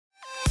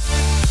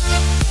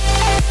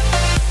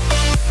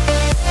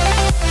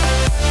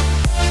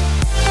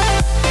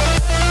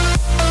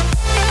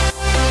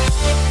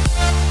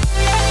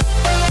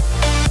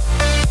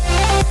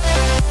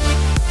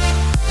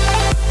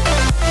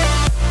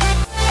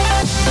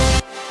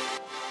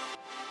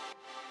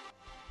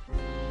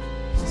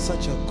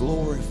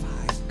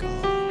glorify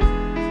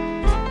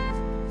God.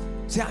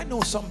 See, I know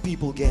some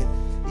people get,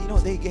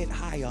 they get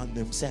high on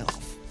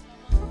themselves.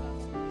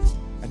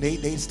 And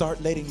they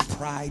start letting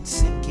pride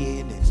sink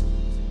in, and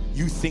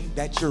you think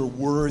that you're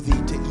worthy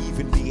to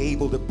even be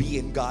able to be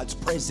in God's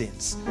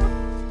presence.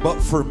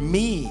 But for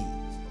me,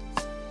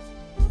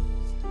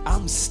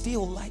 I'm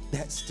still like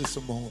that, Sister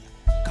Simone.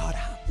 God,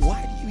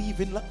 why do you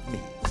even love me?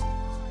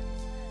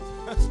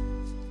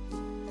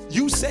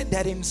 You said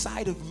that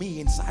inside of me,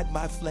 inside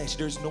my flesh,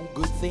 there's no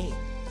good thing.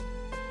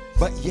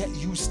 But yet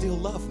you still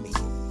love me.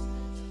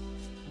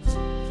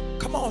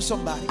 Come on,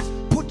 somebody.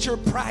 Put your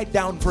pride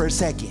down for a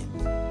second.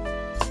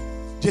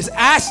 Just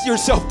ask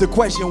yourself the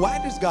question, why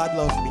does God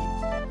love me?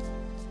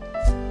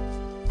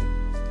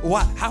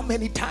 How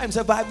many times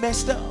have I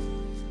messed up?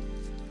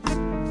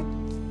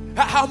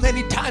 How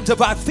many times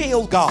have I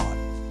failed God?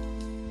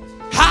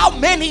 How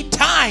many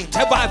times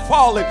have I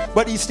fallen,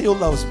 but he still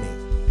loves me?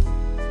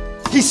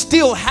 He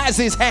still has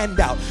his hand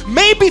out.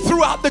 Maybe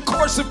throughout the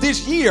course of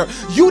this year,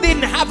 you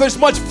didn't have as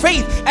much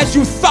faith as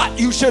you thought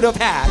you should have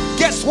had.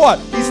 Guess what?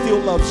 He still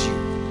loves you.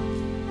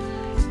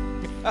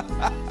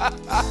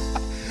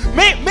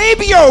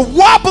 Maybe you're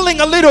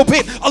wobbling a little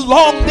bit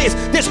along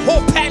this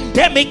whole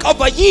pandemic of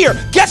a year.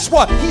 Guess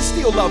what? He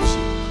still loves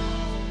you.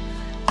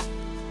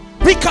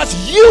 Because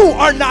you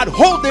are not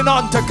holding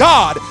on to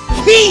God.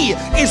 He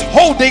is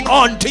holding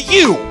on to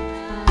you.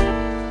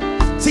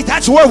 See,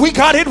 that's where we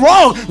got it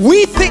wrong.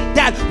 We think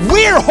that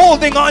we're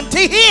holding on to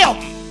him,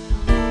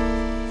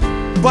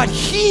 but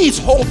he's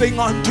holding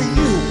on to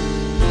you.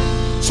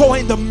 So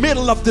in the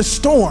middle of the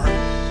storm,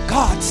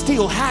 God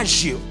still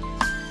has you.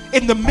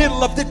 In the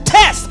middle of the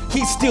test,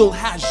 he still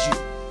has you.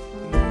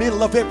 In the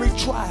middle of every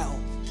trial,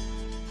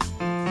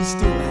 he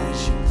still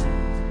has you.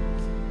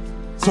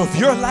 So if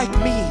you're like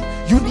me,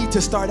 you need to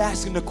start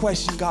asking the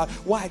question, God,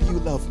 why do you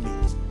love me?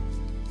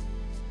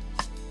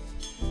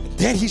 And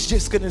then he's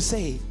just going to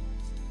say,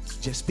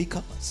 just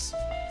because.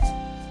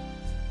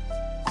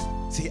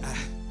 See,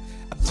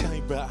 I'm telling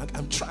you, bro,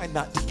 I'm trying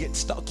not to get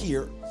stuck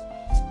here.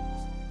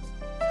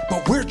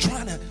 But we're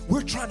trying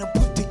to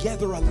put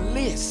together a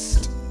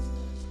list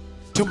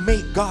to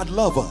make God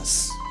love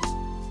us.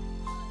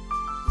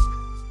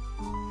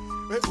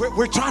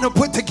 We're trying to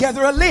put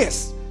together a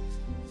list.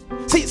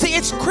 See,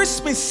 it's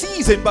Christmas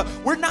season, but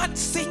we're not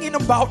singing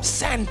about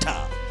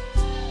Santa.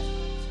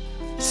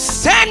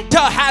 Santa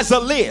has a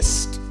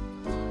list.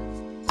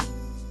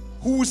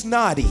 Who's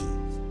naughty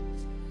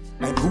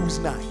and who's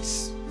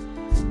nice.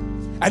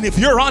 And if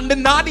you're on the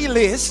naughty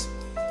list,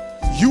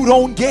 you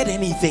don't get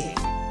anything.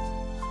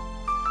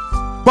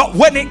 But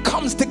when it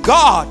comes to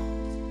God,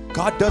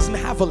 God doesn't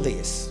have a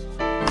list.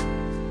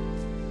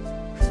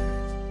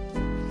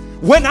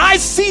 When I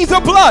see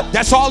the blood,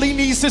 that's all he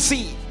needs to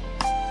see.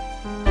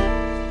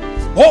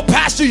 Oh,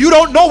 Pastor, you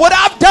don't know what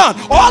I've done.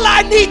 All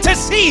I need to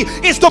see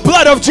is the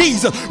blood of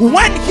Jesus.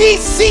 When he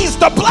sees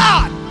the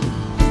blood,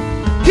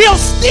 he'll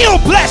still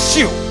bless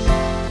you.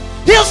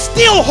 He'll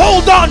still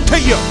hold on to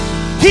you.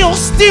 He'll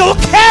still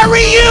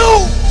carry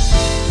you.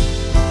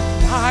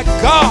 My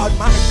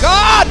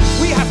God,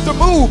 we have to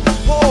move.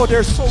 Oh,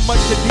 there's so much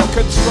to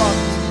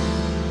deconstruct.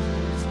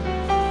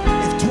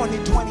 If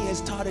 2020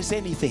 has taught us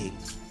anything,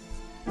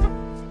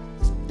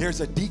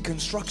 there's a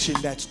deconstruction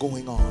that's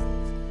going on.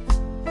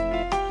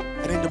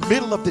 And in the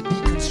middle of the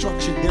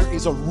deconstruction, there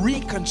is a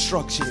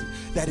reconstruction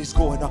that is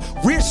going on.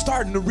 We're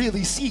starting to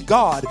really see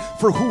God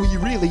for who he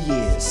really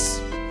is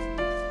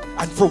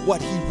and for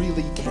what he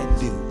really can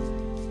do.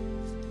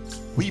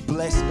 We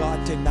bless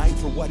God tonight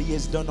for what he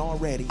has done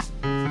already.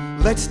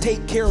 Let's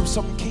take care of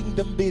some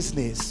kingdom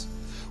business.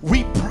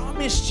 We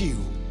promised you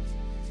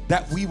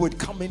that we would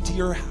come into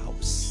your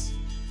house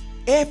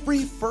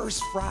every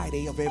first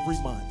Friday of every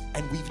month,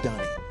 and we've done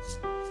it.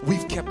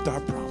 We've kept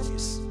our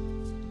promise.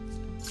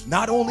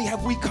 Not only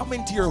have we come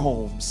into your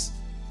homes,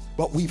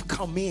 but we've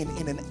come in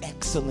an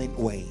excellent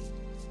way.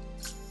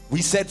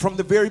 We said from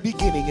the very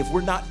beginning, if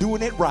we're not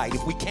doing it right,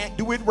 if we can't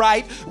do it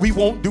right, we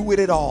won't do it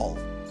at all.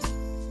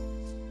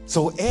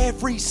 So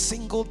every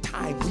single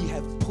time we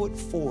have put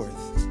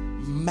forth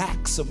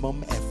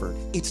maximum effort.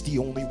 It's the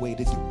only way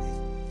to do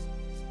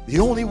it. The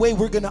only way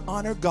we're going to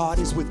honor God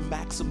is with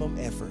maximum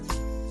effort.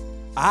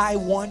 I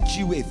want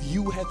you, if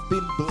you have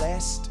been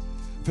blessed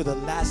for the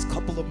last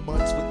couple of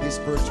months with this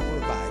virtual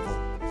revival,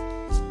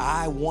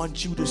 I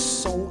want you to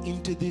sow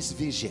into this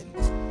vision.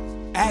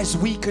 As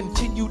we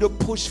continue to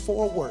push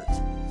forward,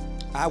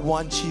 I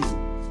want you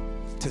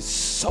to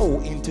sow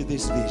into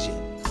this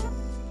vision.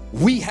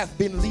 We have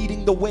been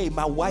leading the way,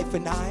 my wife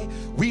and I.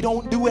 We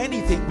don't do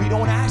anything. We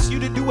don't ask you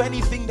to do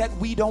anything that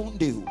we don't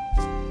do.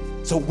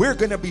 So we're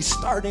going to be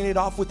starting it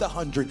off with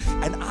 100.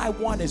 And I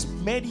want as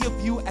many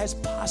of you as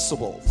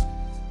possible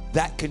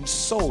that can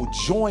sow.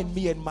 Join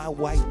me and my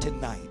wife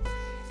tonight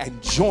and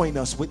join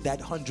us with that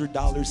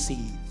 $100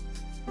 seed.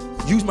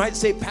 You might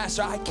say,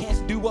 Pastor, I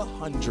can't do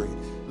 100.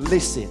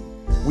 Listen,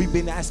 we've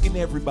been asking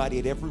everybody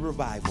at every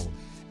revival,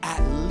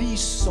 at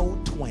least sow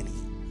 20.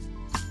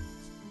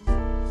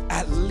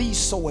 At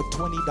least sow a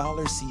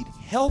 $20 seed.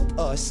 Help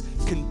us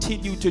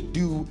continue to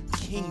do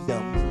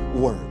kingdom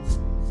work.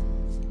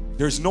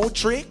 There's no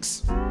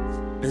tricks.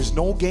 There's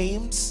no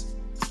games.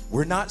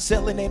 We're not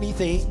selling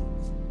anything.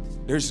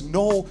 There's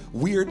no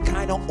weird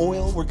kind of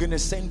oil we're going to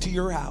send to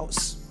your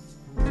house.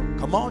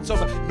 Come on,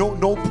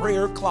 no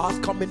prayer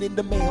cloth coming in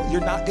the mail.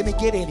 You're not going to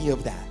get any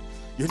of that.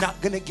 You're not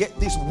going to get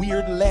this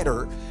weird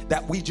letter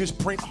that we just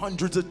print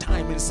hundreds of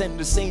times and send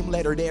the same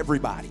letter to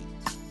everybody.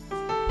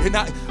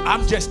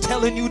 I'm just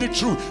telling you the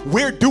truth.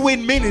 We're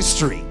doing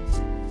ministry.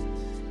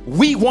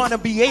 We want to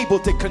be able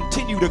to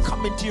continue to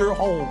come into your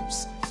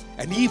homes.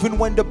 And even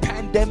when the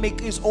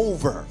pandemic is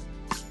over,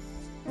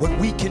 when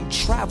we can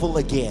travel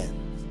again,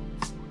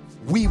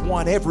 we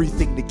want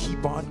everything to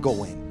keep on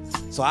going.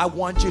 So I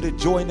want you to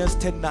join us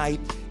tonight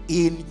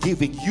in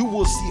giving. You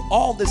will see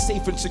all the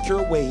safe and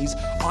secure ways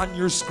on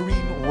your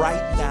screen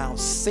right now.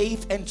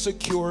 Safe and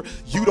secure.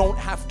 You don't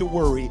have to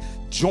worry.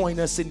 Join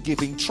us in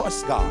giving.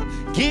 Trust God.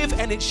 Give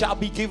and it shall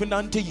be given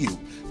unto you.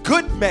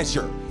 Good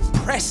measure,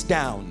 pressed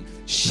down,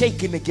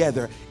 shaken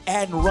together,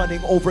 and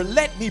running over.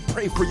 Let me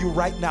pray for you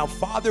right now.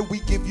 Father, we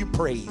give you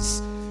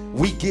praise.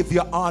 We give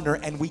you honor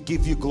and we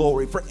give you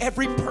glory for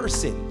every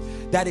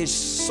person that is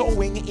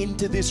sowing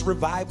into this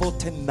revival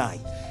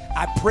tonight.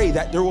 I pray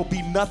that there will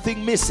be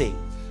nothing missing,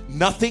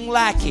 nothing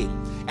lacking,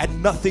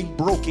 and nothing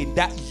broken,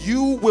 that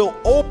you will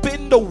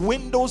open the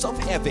windows of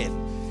heaven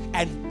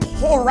and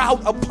pour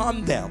out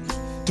upon them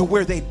to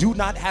where they do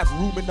not have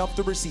room enough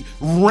to receive.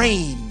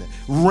 Rain,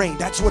 rain,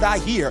 that's what I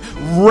hear.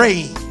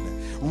 Rain,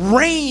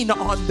 rain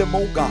on them,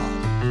 oh God,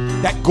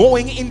 that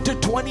going into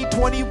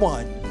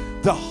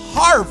 2021, the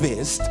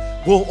harvest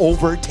will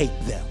overtake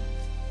them.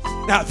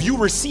 Now, if you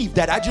receive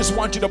that, I just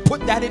want you to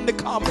put that in the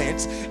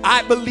comments.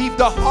 I believe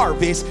the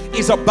harvest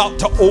is about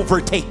to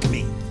overtake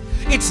me.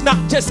 It's not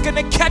just going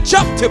to catch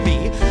up to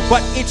me,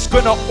 but it's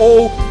going to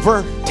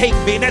overtake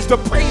me. And as the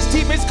praise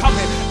team is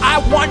coming, I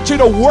want you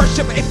to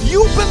worship. If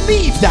you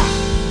believe that,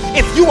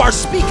 if you are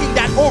speaking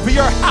that over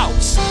your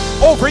house,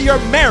 over your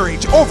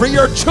marriage, over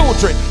your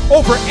children,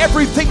 over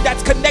everything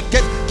that's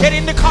connected, get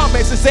in the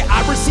comments and say,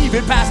 I receive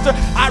it, Pastor.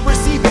 I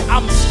receive it.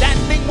 I'm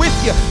standing with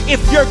you.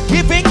 If you're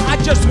giving, I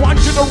just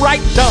want you to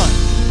write done,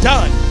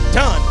 done,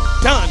 done,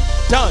 done,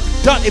 done,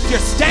 done. If you're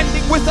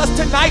standing with us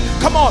tonight,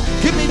 come on,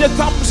 give me the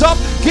thumbs up,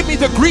 give me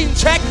the green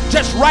check,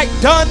 just write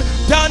done,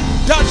 done,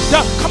 done,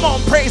 done. Come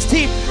on, praise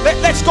team.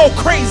 Let's go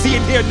crazy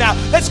in here now.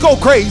 Let's go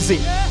crazy.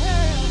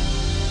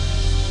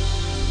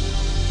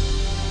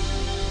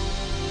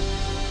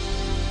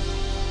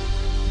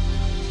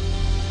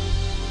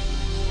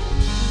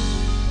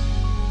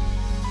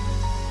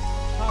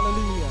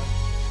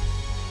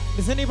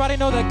 Does anybody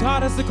know that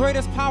God is the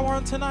greatest power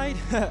on tonight?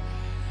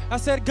 I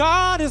said,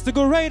 God is the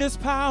greatest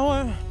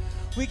power.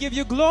 We give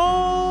you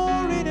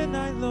glory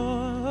tonight,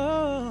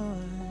 Lord.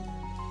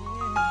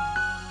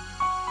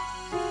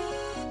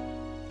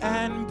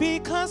 And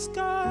because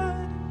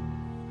God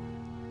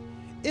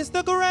is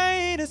the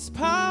greatest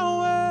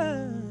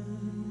power,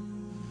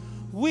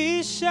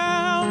 we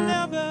shall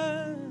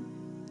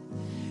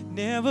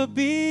never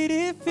be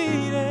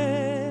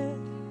defeated.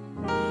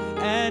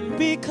 And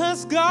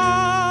because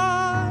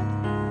God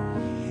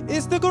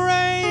is the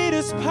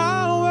greatest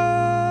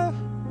power,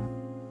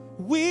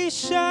 we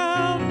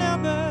shall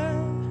never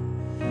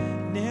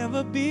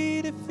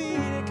be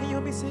defeated. Can you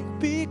help me sing?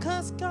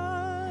 Because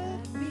God,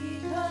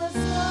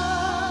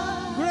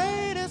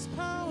 greatest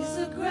power, is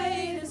the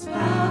greatest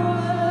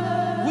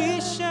power,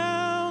 we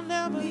shall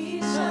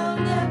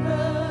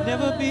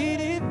never be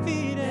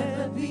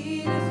defeated.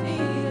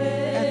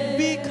 And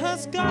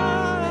because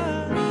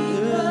God,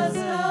 is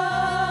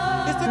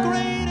the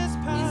greatest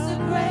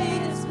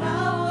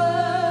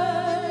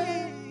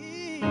power,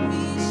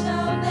 we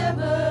shall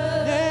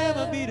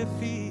never be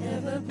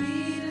defeated.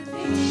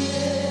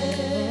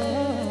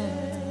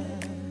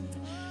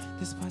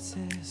 This part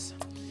says,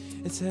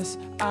 it says,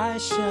 I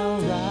shall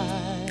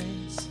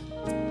rise,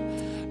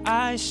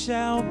 I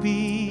shall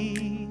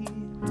be,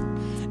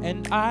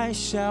 and I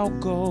shall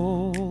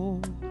go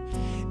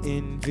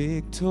in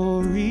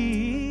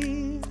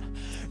victory.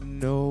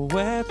 No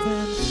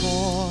weapon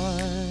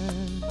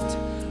formed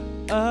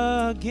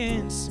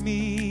against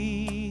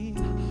me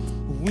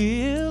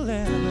will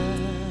ever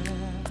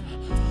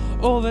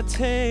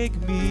overtake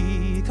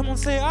me. Come on,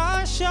 say,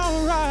 I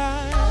shall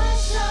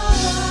rise.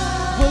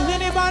 Will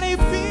anybody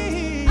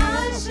be?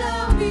 I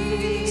shall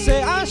be.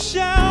 Say, I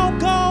shall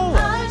go.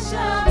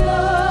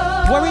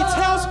 Where he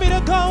tells me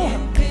to go.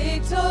 In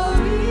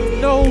victory.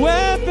 No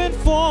weapon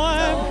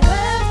formed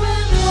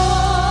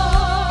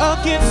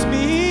against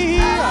me.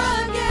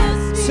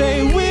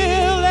 Say,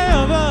 will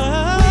ever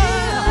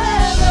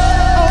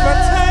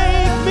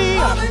overtake me.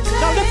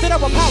 Now lift it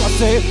up with power.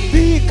 Say,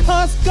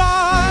 because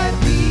God,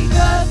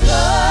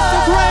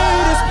 the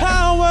greatest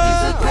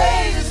power,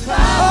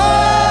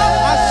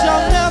 oh, I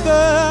shall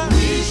never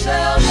be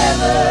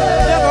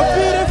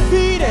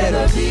defeated.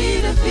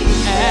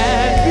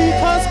 And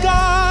because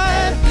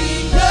God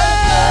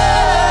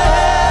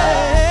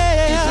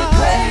is the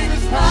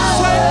greatest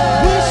power,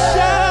 we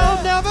shall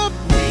never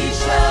be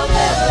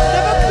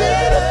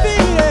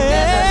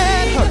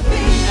defeated.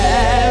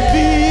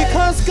 And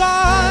because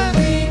God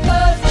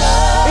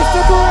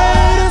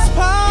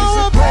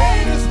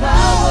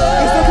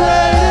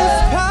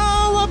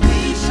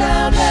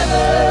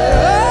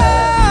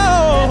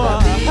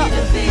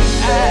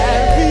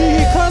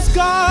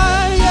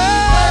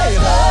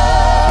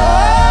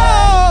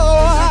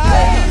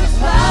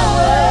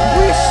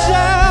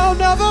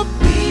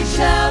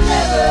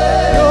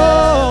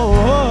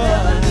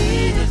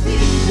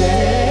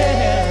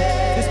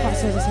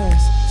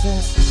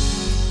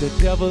The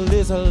devil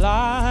is a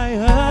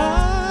liar.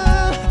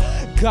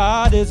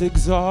 God is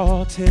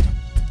exalted,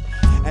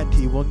 and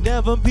he will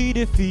never be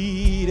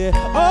defeated.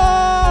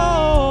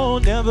 Oh,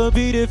 never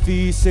be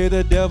defeated. Say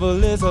the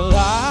devil is a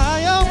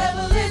liar.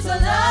 Devil is a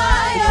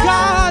liar.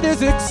 God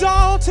is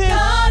exalted.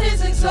 God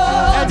is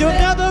exalted. And you'll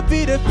never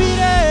be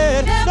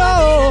defeated.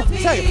 Never be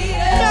Say, defeated.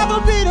 never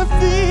be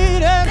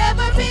defeated.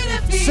 Never be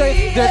defeated.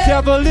 Say, the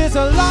devil is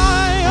a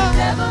liar.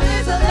 Devil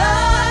is a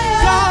liar.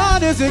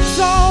 God is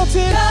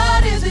exalted.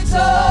 God is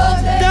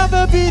exalted.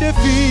 Never be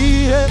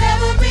defeated.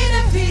 Never be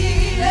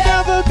defeated.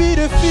 Never be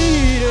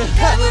defeated.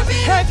 Never be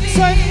Hey, defeated.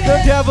 say, the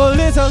devil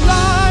is a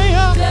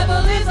liar.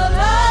 Devil is a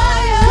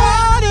liar.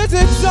 God is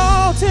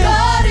exalted.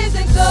 God is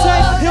Say,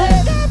 exalted. he'll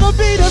never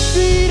be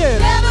defeated.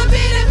 Never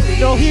be defeated.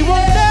 No, he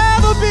will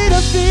never be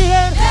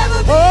defeated.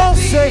 Never be Oh,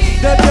 defeated. say,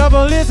 the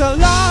devil is a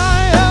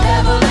liar.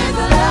 Devil is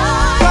a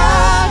liar.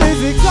 God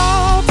is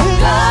exalted.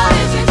 God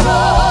is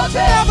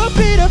exalted. Never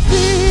be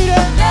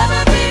defeated. Never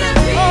be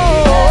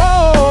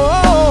defeated.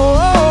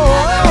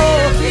 Never be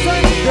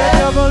defeated. The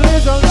devil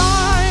is a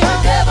liar.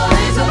 Devil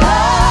is a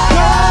liar.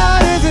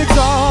 God is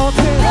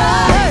exalted.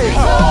 God is Hey,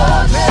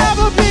 exalted.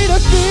 never be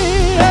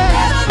defeated.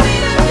 Never be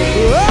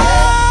defeated. Oh,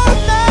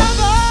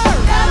 never.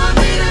 Never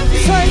be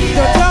defeated. Say,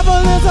 the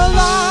devil is a The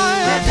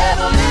liar.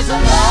 devil is a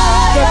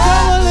liar. The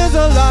devil is a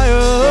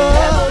liar.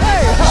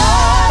 Hey,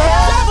 the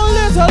devil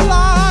is a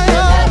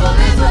liar.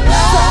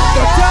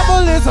 The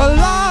devil is a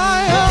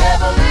liar.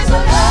 Devil is a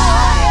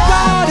liar.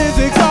 God is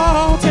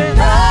exalted.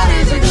 God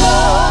is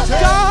exalted.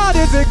 God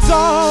is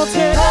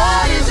exalted.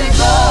 God is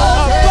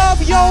exalted.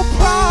 Above your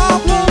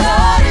problem.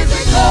 God is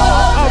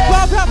exalted.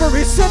 Above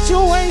every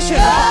situation.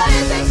 God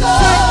is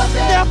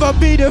exalted. Never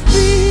be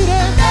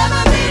defeated.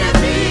 Never be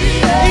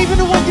defeated. Even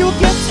when you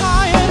get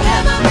tired.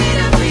 Never be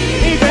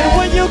defeated. Even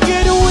when you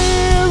get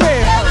weary.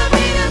 Never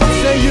be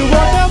defeated. Say you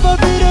will never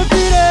be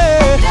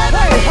defeated.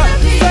 Never be Hey,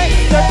 say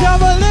defeated. the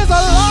devil is a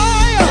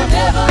liar.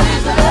 Devil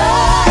is a The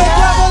liar.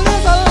 devil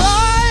is a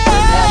liar.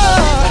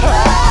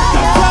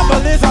 The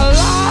devil is a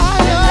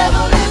liar.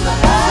 Devil is a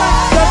liar.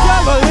 The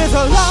devil is a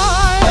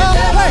liar.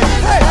 Hey,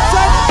 hey,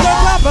 say the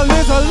devil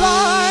is a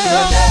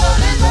liar.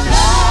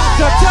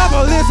 The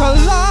devil is a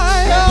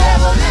liar.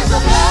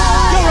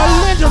 You're a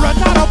lender and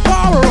not a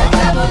borrower.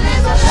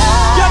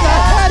 You're the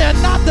head and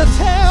not the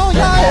tail.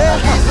 Yeah.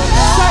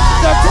 Say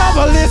the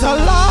devil is a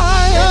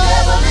liar.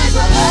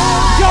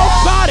 Your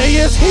body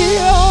is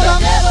healed.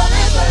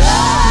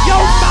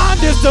 Your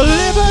mind is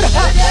delivered.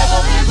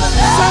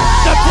 Say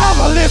the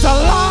devil is a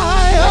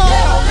liar.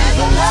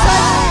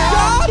 Say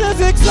God is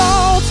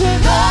exalted.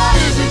 God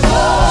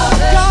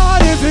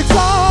is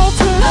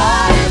exalted.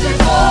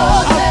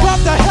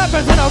 Above the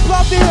heavens and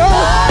above the earth.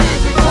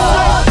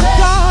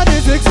 God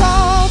is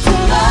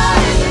exalted.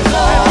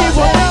 And he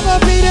will never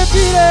be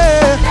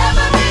defeated.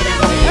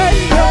 Hey,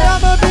 he'll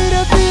never be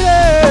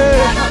defeated.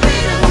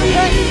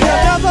 Hey,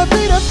 he'll never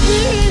be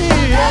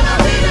defeated.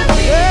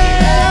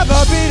 Yeah,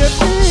 never be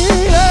defeated.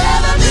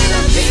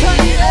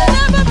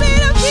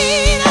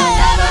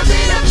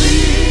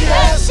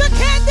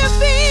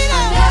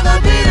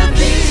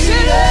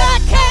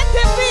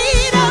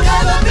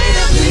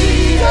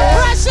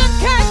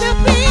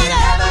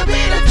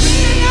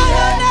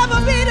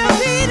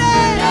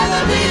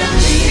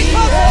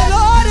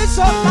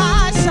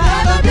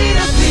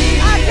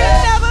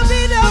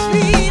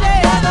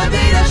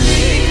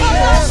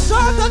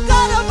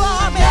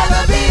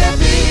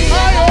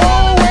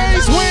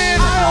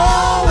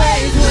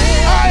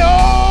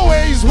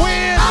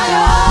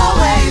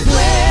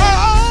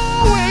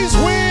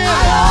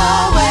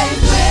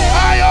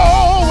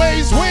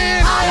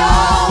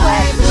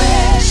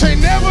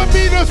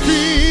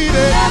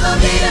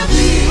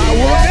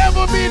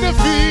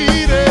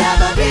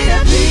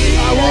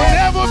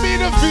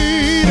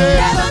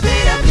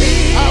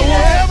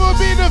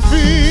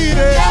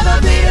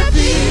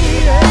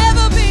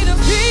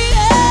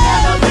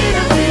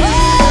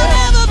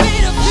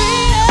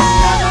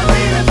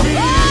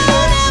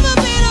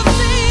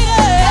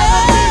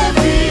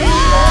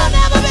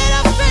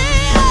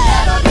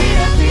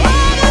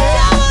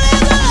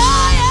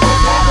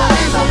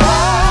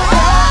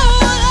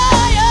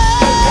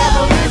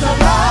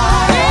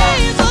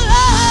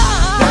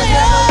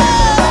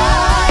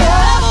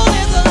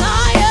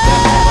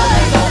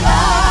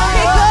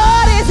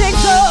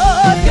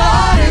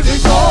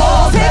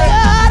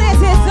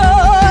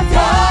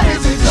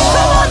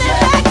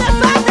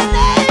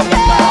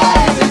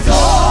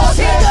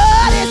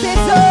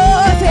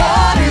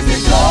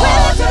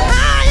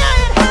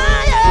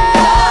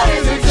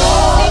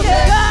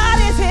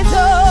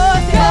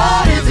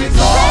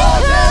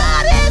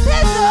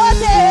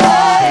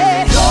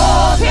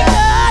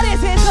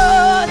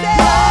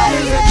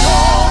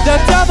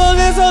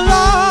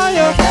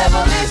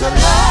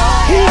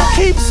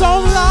 keeps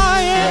on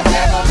lying.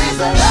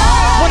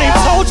 When he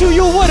told you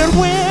you wouldn't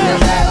win,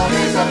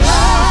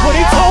 when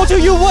he told you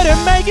you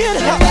wouldn't make it,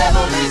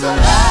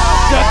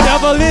 the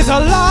devil is a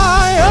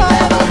liar.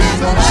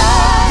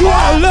 You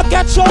ought to look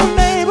at your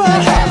neighbor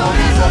The devil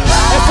is a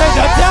and say,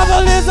 the liar.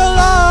 devil is a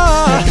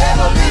lie. The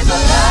devil is a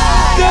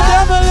liar. The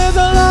devil is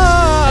a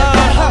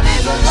lie.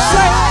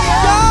 Say,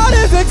 God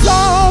is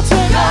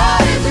exalted.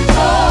 God is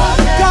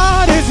exalted.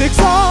 God is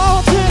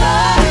exalted.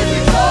 God is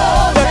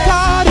exalted. The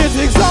God is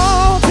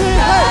exalted.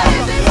 God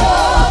is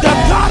exalted. The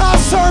God I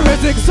serve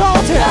is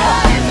exalted.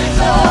 God is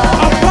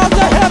exalted. Above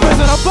the heavens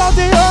and above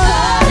the earth.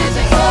 God is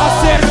I exalted.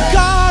 said,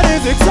 God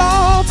is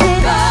exalted.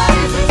 God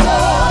is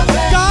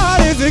exalted. God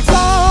is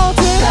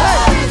exalted.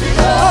 God is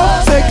Oh,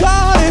 exalted. say,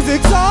 God is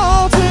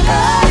exalted.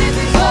 God is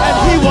exalted. And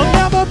he will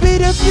never be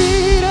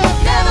defeated.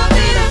 Never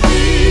be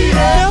defeated.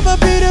 Never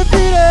be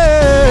defeated.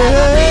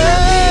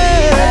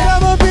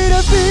 Never be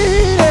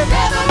defeated.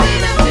 Never be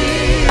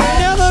defeated.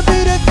 Never be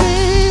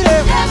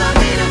defeated. Never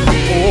be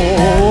defeated.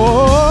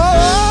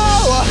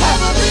 Oh,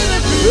 Never be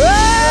defeated.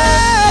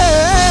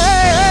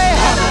 hey.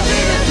 Never be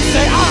defeated.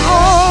 Say, I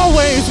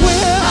always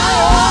win. I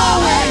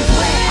always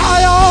win. I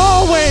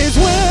always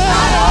win.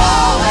 I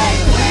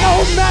always win. No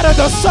matter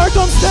the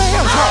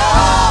circumstance. I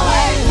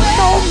always win.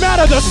 No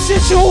matter the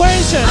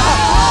situation. I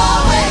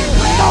always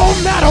win. No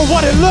matter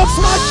what it looks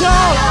like, y'all.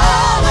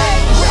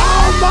 Always win.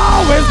 I'm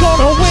always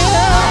gonna win.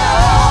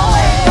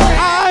 Always win.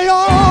 I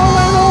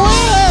always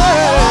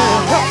win.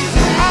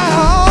 I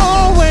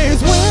always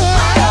win.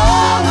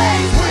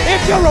 Always win.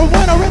 If you're a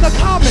winner in the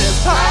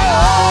comments,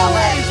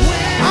 Always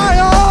win. I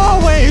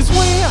always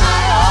win.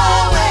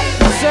 Always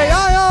win. Say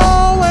I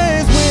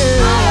always win.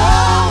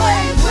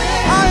 Always win.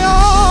 I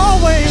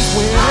always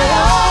win.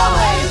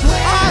 Always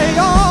win. I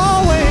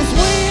always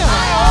win.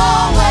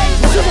 Always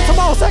win. Sister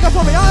Simone, sing it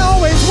for me. I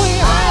always win.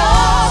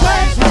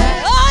 Always win.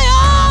 I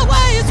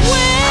always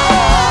win.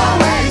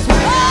 Always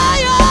win. I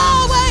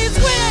always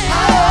win.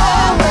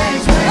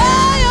 Always win.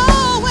 I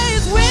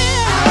always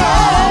win.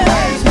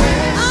 Always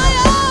win. I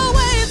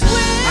always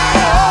win.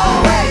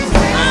 Always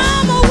win.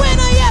 I'm a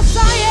winner, yes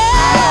I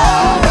am.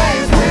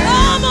 Always win.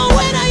 I'm a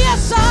winner,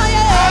 yes I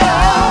am.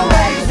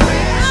 Always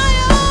win. I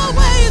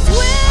always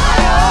win.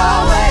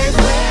 Always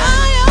win.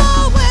 I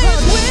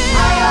always win.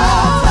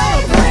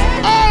 Always win.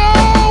 I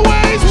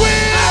always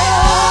win.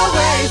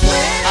 Always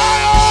win. I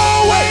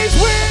always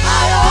win.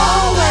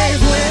 Always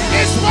win.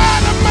 In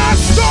spite of my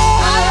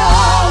storm,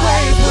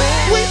 Always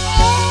win. we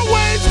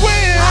always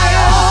win.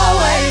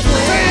 Always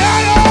win. Say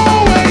I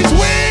always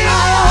win.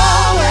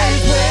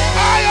 Always win.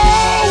 I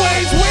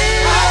always win.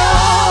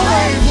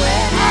 Always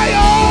win. I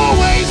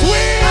always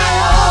win.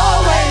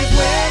 Always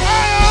win.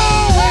 I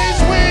always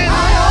win.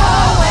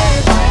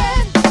 Always win.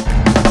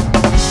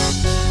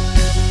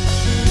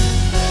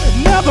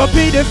 Never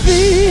be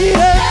defeated.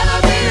 Never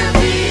be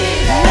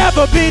defeated.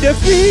 Never be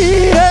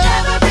defeated.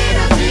 Never be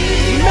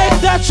defeated. Make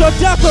that your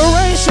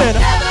declaration.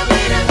 Never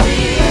be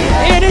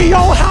defeated. In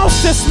your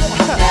house this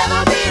morning.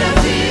 Never be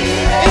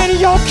defeated. In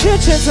your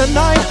kitchen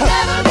tonight.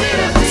 Never be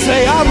defeated.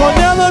 Say I will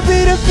never be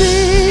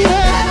defeated.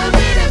 Never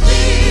be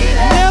defeated.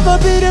 Never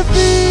be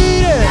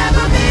defeated.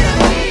 Never be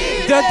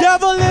defeated. The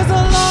devil is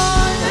a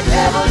liar. The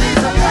devil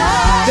is a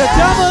liar. The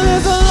devil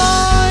is a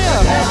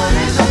liar. The devil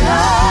is a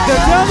liar. The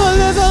devil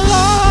is a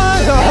liar.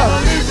 The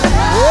devil is a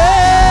liar.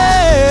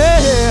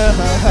 Yeah.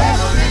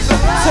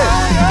 Say,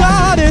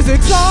 God is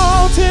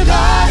exalted.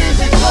 God is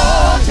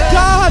exalted.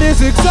 God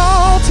is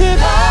exalted.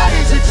 God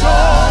is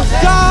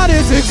exalted. God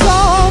is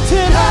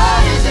exalted.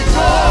 God is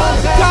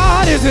exalted.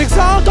 God is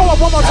exalted. Go up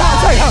one more time.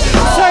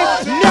 Say,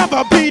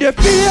 never be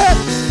defeated.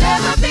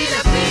 Never be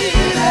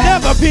defeated.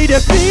 Never be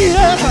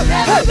defeated.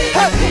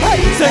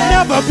 Hey, say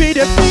never be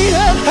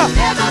defeated.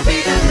 Never be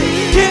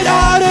defeated. Get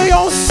out of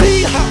your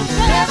seat.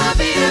 Never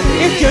be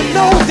defeated. If you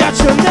know that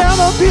you'll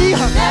never be.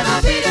 Never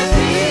be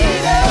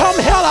defeated. Come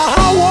hell or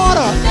high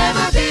water.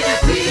 Never be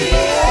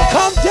defeated.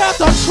 Come death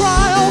or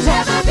trials.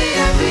 Never be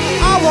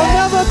defeated. I will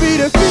never be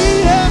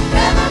defeated.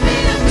 Never be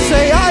defeated.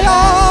 Say I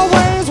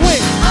always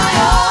win. I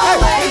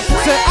always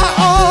win. Say I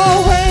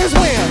always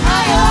win.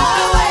 I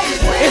always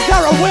win. Is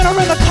there a winner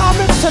in the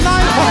comments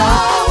tonight?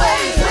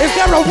 Always win. Is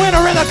there a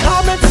winner in the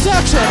comment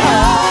section?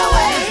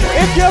 Always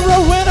win. If you're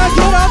a winner,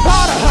 get up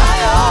out of I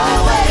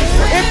always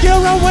win. If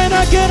you're a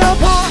winner, get up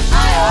out.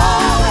 I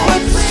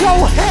always Put win.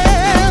 your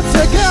hands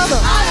together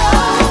I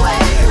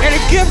always win.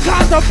 and give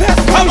God the best.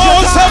 Come praise on,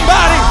 you got.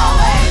 somebody.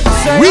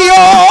 Say, We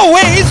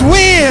always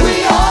win.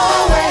 We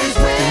always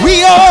win. We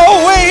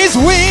always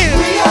win.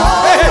 We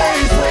always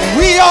win.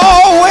 We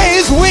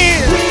always win.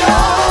 We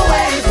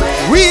always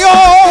win. We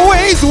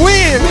always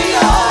win. We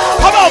always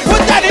Come on,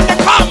 put that in the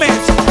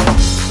comments.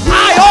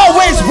 I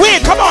always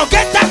win. Come on,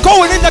 get that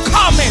going in the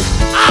comments.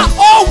 I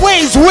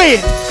always win.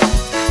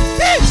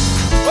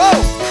 Whoa.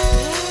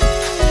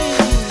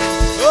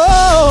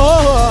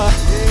 oh,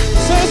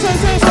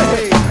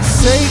 say.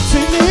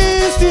 Satan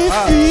is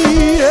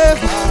defeated.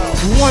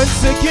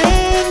 Once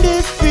again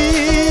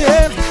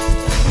defeated.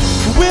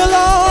 We'll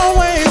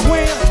always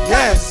win.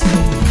 Yes.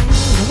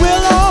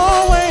 We'll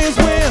always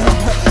win.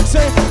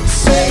 Say,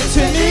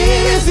 Satan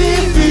is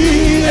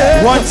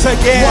defeated. Once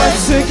again.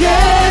 Satan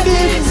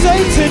is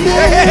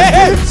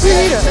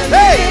defeated.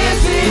 Hey.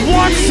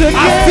 Once again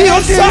I feel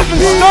something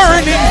defeated.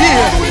 stirring in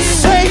here.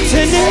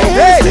 Satan is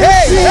Hey,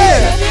 hey,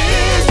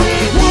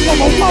 hey.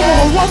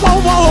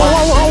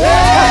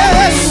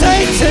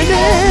 Satan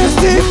is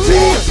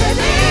defeated.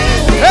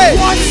 Hey.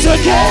 Once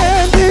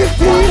again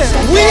defeated.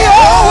 We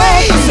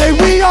always Say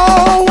we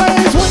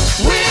always win.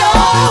 We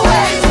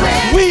always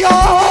win. We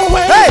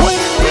always Hey. win.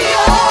 We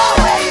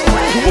always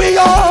win. We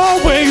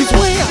always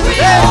win.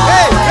 Hey,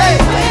 hey, hey.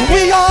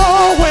 We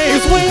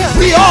always win.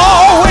 We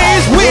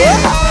always win.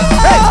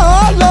 Hey.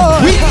 Oh,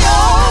 Lord. We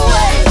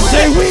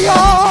Say we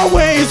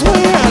always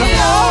win.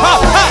 ha,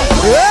 ha.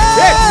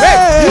 Hey, hey.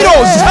 You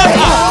don't shut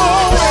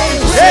up.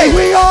 Say Hey,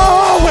 we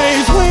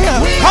always win.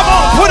 come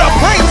on, put a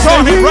praise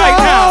on it right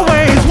now.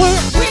 Always win.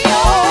 We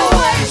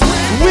always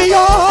win. We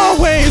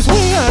always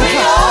win.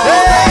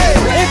 Hey.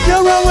 If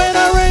you're a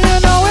winner and you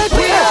know it,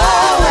 We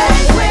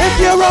always win. if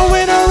you're a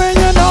winner and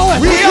you know it,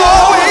 We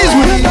always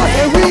win.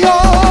 We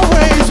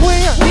always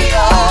win. We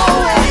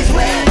always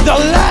win. The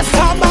last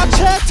time I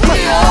checked, We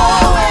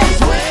always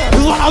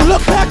win. when I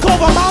look back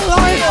over my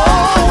life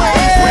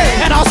Always win.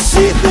 and I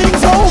see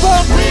things over,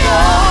 We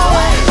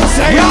always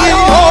say We I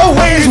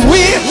always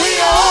win. We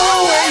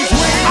always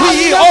win.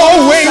 We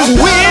always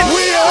win.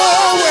 We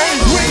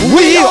always win.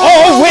 We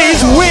always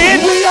win.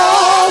 we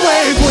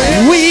always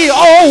win. We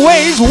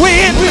always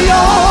win. We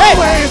Hey.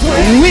 always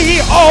win. We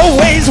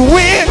always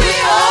win. We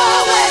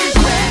always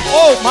win.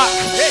 Oh my.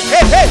 Hey,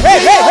 hey, hey, hey,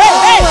 hey, hey,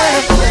 hey.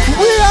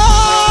 We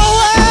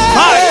always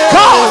My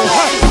God.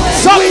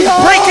 Something's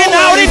breaking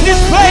out in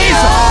this place.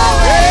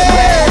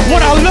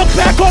 When I look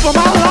back over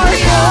my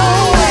life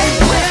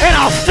and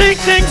I think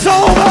things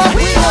over,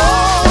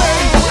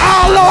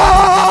 I'll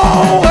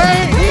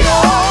always,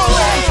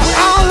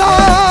 I'll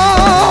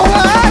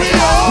always,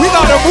 We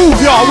gotta move,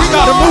 y'all. We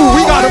gotta move.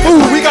 We gotta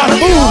move. We gotta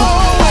move.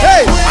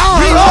 Hey,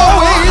 we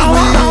always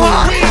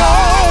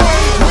win.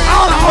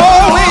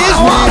 Always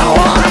win.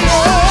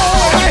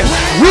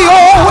 We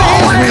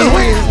always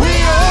win.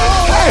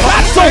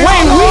 That's the way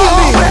we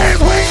live.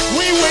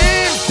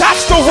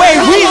 That's the way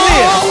we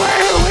live.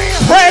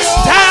 Pressed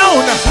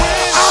down,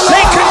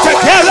 shaken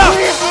together,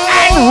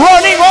 and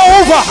running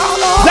over.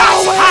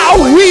 That's how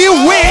we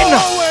win.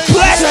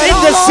 Blessed in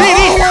the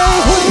city,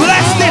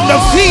 blessed in the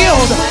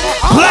field,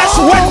 blessed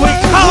when we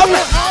come,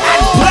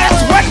 and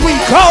blessed when we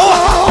go.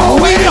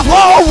 We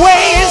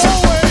always,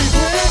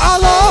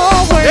 I'll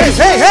always,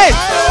 hey, hey, hey,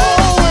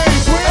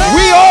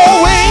 we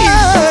always,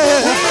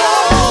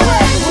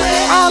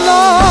 I'll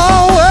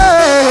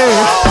always,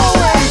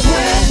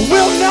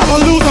 we'll never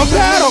lose a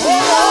battle.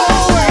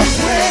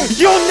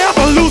 You'll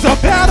never lose a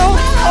battle.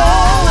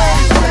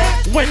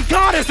 When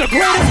God is the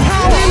greatest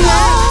power.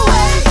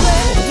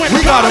 When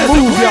we God gotta is the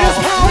move, greatest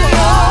y'all. power,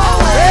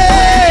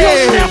 Hey,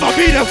 you'll never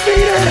be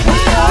defeated.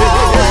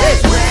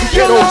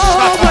 get You'll on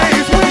shot.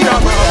 always win.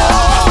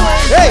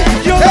 Hey,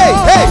 You'll hey,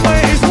 hey,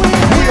 always win.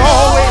 we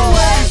always,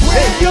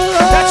 hey, You'll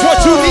that's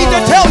what you need to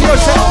tell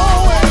yourself.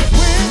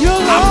 You'll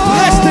I'm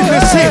blessed in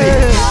the city,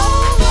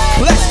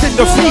 blessed in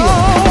the field,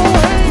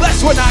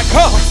 blessed when I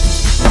come,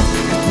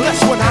 and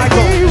blessed when I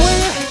go. We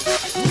win.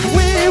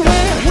 We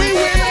win. We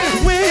win.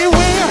 We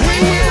win.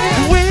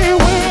 We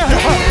win.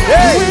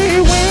 Hey.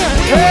 We win.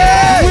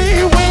 Hey.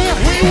 We win.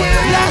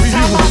 Last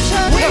time I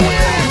checked,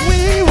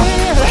 we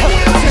win.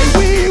 Say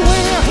we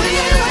win.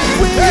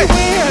 We Hey.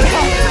 win.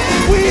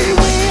 We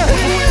win.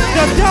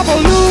 The devil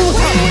lose.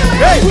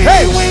 Hey, We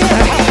hey, win.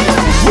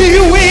 we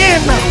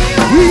win,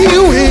 we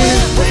win.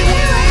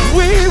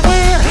 We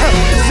win.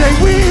 Say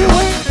we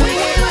win.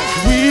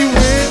 We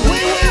win.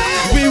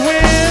 We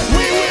win.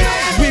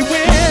 We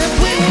win.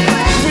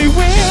 We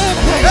win.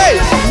 Hey.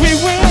 We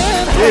win.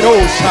 Get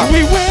on shot.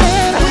 We win.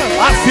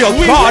 I feel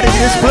God in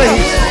this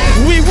place.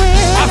 We win.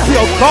 I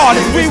feel God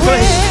in this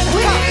place.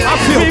 I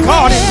feel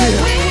God in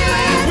here.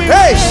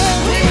 Hey,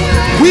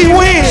 we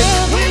win.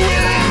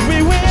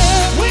 We win.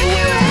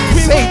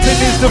 Satan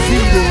is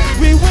defeated.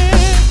 We win.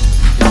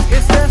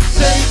 It's that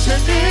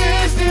Satan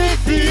is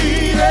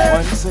defeated.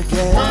 Once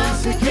again,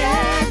 Once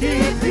again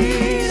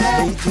defeated.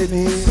 Satan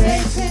is.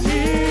 Satan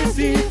is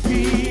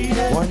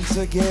defeated. Once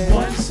again,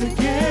 Once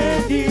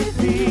again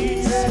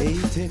defeated.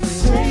 Satan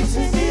is.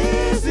 Satan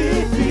is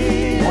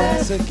defeated.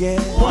 Once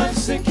again,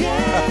 Once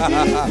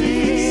again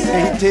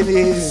defeated. Satan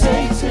is.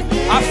 Satan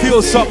is I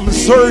feel something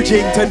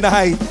surging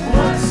tonight.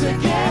 once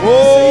again.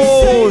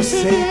 Oh,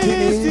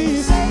 Satan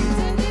is.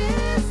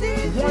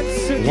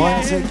 Once again.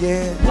 Once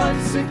again,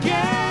 Once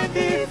again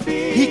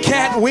defeated. he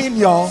can't win,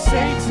 y'all.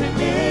 Satan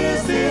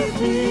is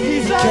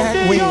defeated. He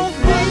can't win.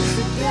 Once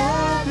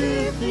again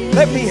defeated.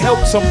 Let me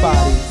help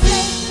somebody.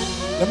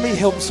 Let me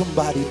help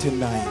somebody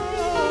tonight.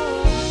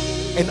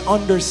 An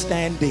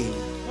understanding.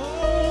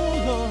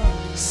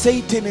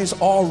 Satan is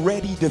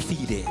already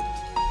defeated.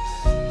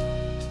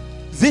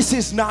 This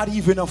is not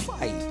even a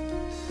fight.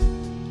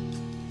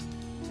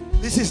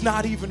 This is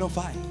not even a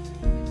fight.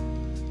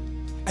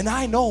 And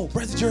I know,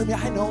 Brother Jeremy,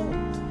 I know,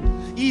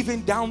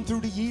 even down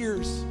through the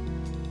years,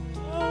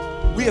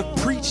 we have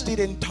preached it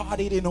and taught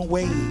it in a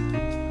way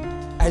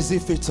as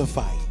if it's a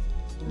fight.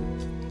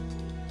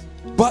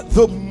 But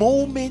the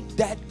moment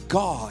that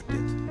God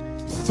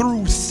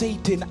threw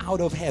Satan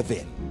out of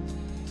heaven,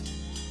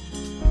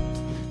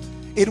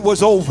 it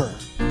was over.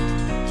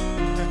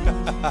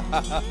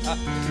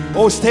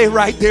 Oh, stay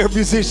right there,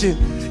 musician.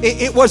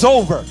 It was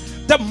over.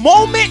 The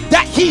moment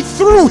that he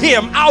threw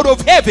him out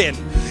of heaven,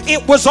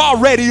 it was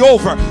already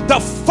over. The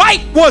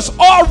fight was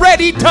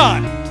already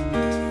done.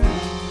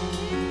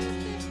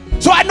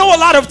 So I know a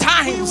lot of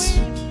times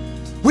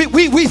we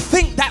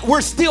think that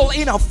we're still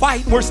in a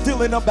fight, we're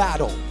still in a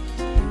battle.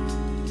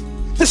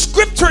 The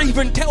scripture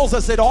even tells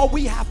us that all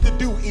we have to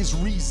do is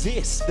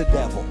resist the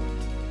devil,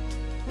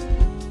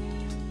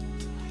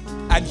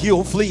 and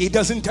he'll flee. It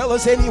doesn't tell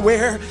us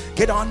anywhere,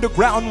 get on the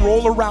ground,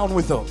 roll around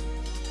with him.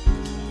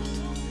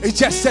 It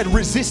just said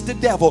resist the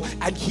devil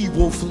and he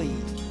will flee.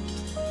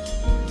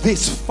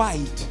 This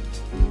fight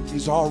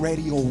is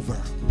already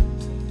over.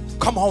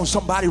 Come on,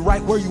 somebody,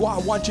 right where you are,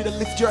 I want you to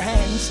lift your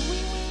hands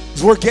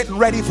as we're getting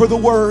ready for the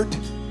word.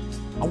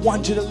 I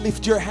want you to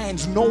lift your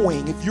hands,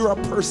 knowing if you're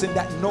a person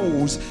that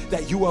knows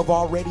that you have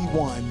already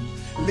won.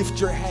 Lift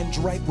your hands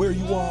right where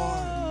you are.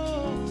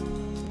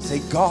 Say,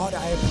 God,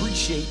 I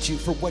appreciate you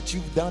for what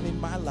you've done in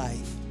my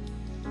life.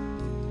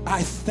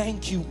 I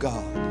thank you,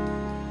 God,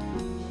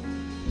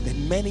 that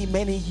many,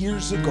 many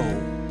years ago,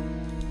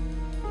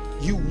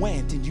 you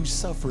went and you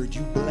suffered,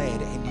 you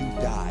bled, and you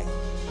died.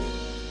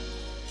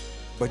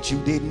 But you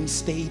didn't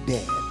stay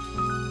dead.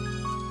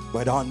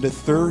 But on the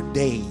third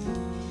day,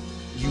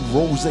 you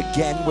rose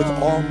again with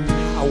all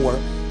power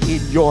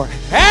in your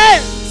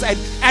hands.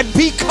 And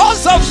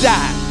because of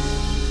that,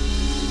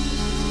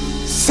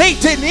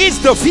 Satan is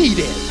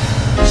defeated.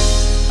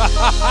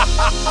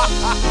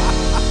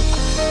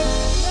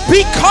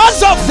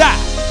 Because of that,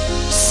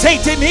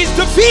 Satan is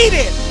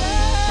defeated.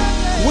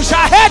 Wish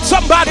I had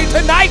somebody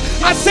tonight.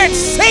 I said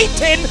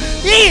Satan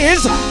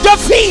is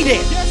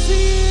defeated.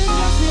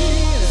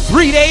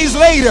 3 days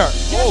later,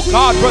 oh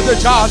God, Brother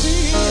Josh,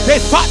 they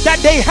thought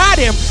that they had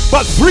him,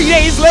 but 3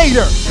 days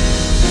later,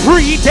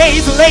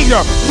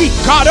 he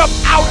got up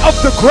out of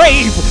the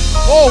grave.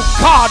 Oh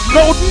God,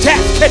 no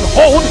death can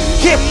hold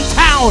him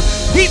down.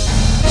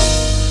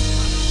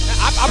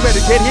 I better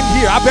get in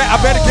here. I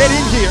better get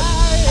in here.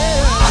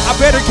 I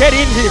better get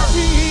in here.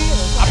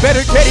 I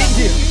better get in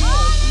here.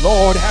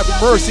 Lord have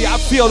mercy.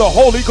 I feel the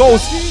Holy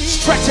Ghost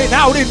stretching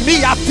out in me.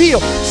 I feel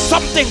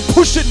something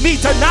pushing me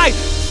tonight.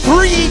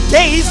 3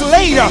 days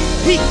later,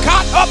 he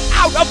got up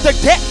out of the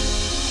dead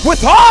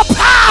with all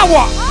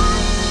power.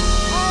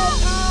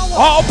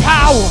 All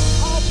power.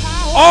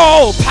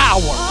 All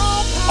power.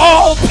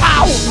 All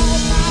power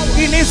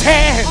in his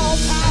hands.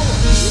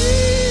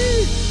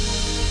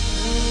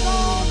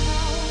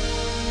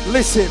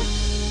 Listen,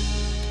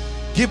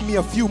 give me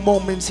a few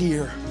moments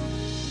here.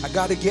 I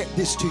got to get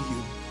this to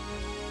you.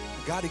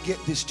 I got to get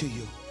this to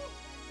you.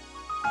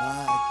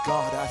 My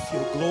God, I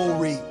feel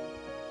glory.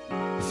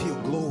 I feel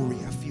glory.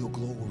 I feel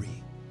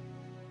glory.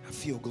 I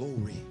feel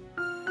glory.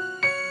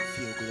 I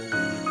feel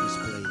glory in this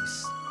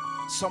place.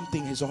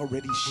 Something has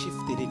already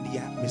shifted in the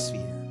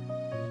atmosphere.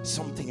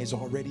 Something has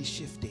already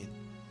shifted.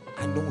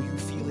 I know you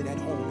feel it at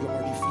home. You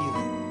already feel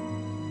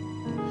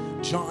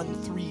it. John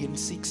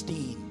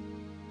 3:16.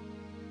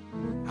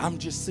 I'm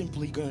just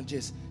simply going to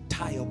just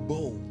tie a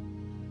bow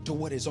to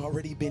what has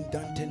already been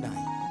done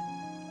tonight.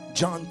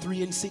 John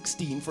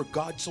 3:16, for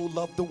God so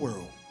loved the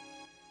world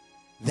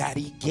that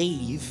he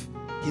gave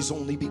his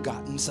only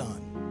begotten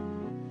son,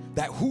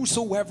 that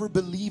whosoever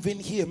believe in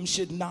him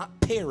should not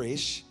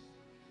perish,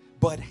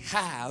 but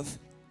have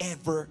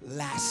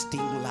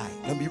everlasting life.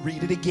 Let me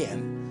read it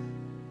again.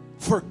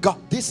 For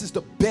God, this is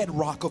the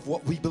bedrock of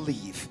what we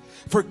believe.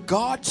 For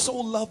God so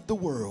loved the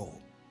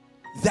world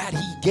that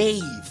he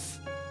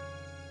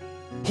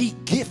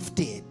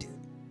gifted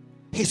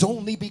his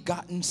only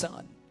begotten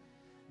son,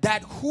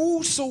 that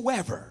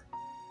whosoever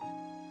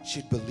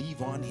should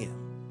believe on him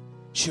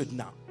should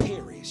not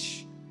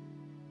perish,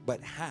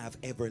 but have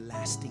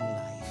everlasting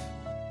life.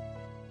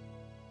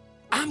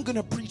 I'm going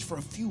to preach for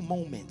a few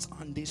moments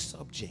on this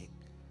subject.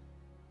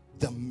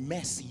 The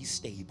messy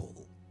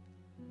stable.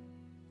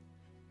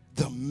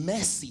 The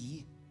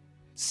messy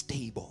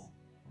stable.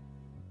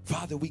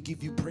 Father, we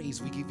give you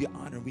praise, we give you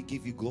honor, we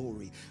give you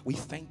glory. We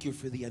thank you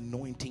for the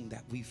anointing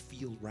that we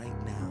feel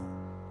right now.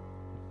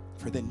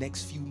 For the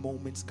next few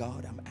moments,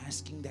 God, I'm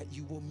asking that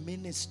you will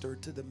minister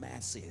to the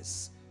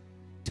masses.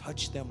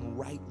 Touch them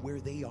right where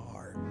they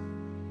are.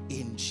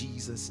 In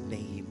Jesus'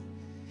 name,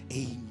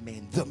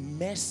 amen. The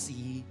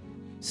messy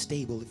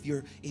stable.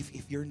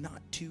 If you're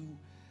not too,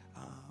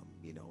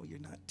 you're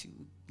not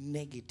too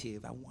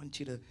negative, I want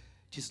you to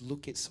just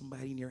look at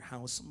somebody in your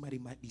house. Somebody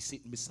might be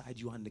sitting beside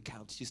you on the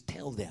couch. Just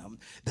tell them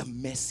the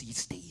messy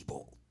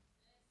stable.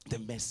 The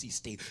messy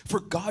stable. For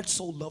God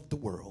so loved the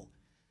world,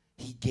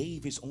 he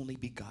gave his only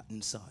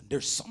begotten son.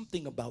 There's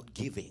something about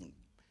giving.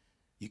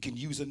 You can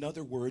use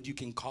another word. You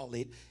can call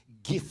it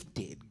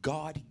gifted.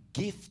 God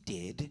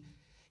gifted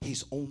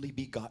his only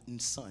begotten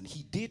son.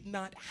 He did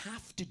not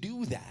have to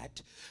do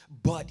that,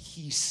 but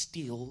he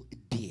still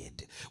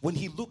did. When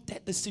he looked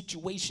at the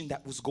situation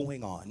that was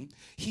going on,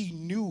 he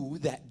knew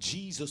that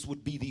Jesus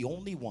would be the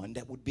only one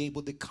that would be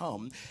able to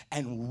come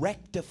and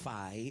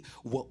rectify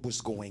what was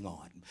going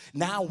on.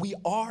 Now we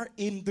are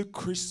in the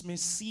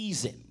Christmas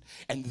season,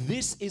 and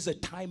this is a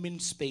time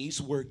and space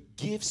where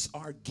gifts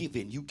are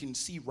given. You can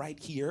see right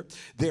here,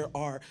 there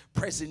are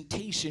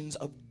presentations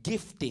of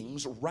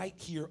giftings right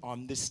here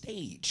on the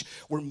stage,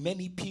 where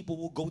many people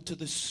will go to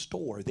the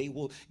store. They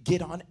will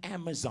get on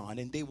Amazon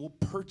and they will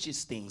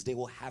purchase things. They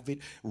will have it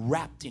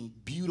wrapped in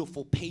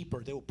beautiful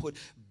paper. They will put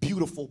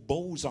beautiful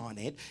bows on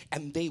it,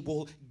 and they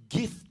will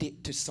gift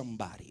it to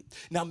somebody.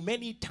 Now,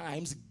 many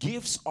times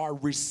gifts are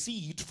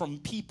received from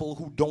people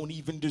who don't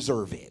even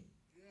deserve it.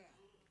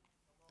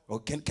 Well,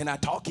 can I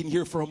talk in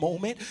here for a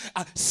moment?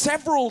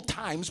 Several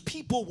times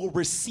people will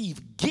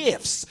receive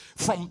gifts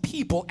from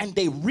people and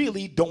they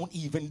really don't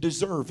even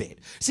deserve it.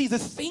 See, the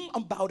thing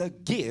about a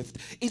gift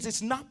is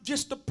it's not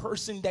just the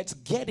person that's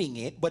getting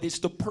it, but it's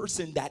the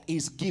person that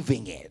is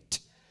giving it.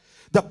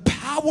 The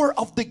power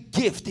of the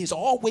gift is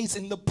always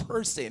in the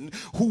person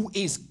who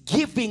is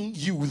giving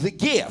you the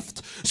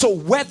gift. So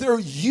whether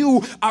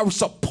you are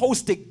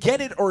supposed to get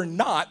it or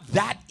not,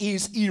 that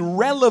is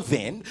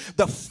irrelevant.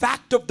 The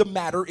fact of the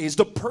matter is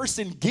the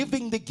person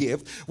giving the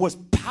gift was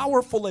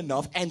powerful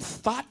enough and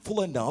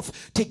thoughtful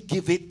enough to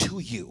give it to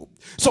you.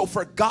 So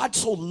for God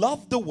so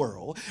loved the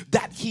world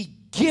that he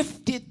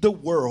gifted the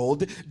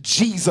world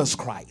Jesus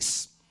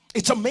Christ.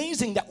 It's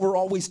amazing that we're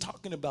always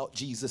talking about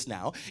Jesus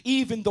now,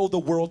 even though the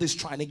world is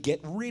trying to get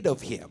rid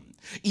of him.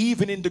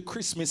 Even in the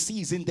Christmas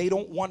season, they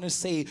don't want to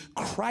say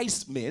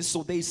Christmas,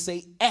 so they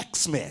say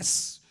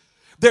Xmas.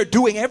 They're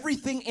doing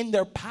everything in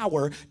their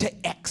power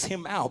to X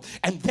him out.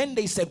 And then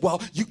they said,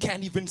 well, you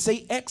can't even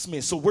say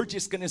Xmas, so we're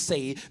just going to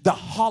say the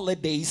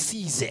holiday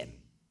season.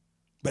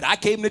 But I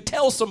came to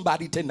tell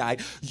somebody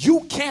tonight,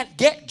 you can't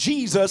get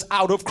Jesus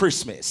out of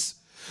Christmas.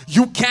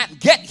 You can't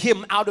get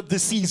him out of the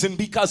season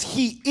because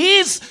he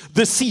is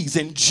the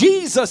season.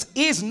 Jesus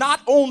is not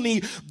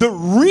only the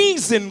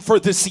reason for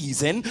the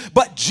season,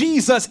 but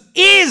Jesus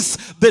is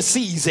the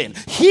season.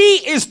 He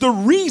is the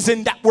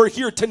reason that we're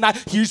here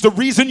tonight. He's the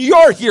reason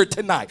you're here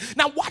tonight.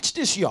 Now watch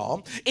this,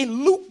 y'all.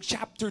 In Luke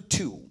chapter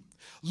 2,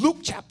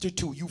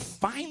 you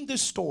find the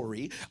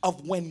story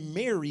of when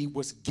Mary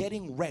was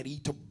getting ready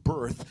to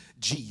birth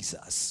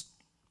Jesus.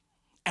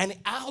 And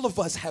all of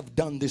us have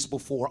done this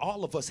before.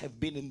 All of us have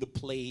been in the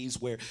plays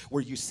where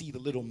you see the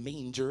little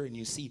manger and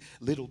you see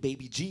little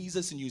baby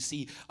Jesus and you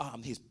see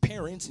his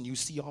parents and you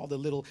see all the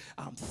little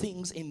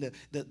things in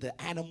the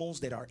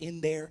animals that are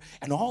in there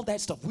and all that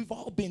stuff. We've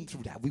all been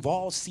through that. We've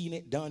all seen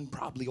it done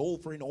probably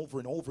over and over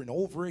and over and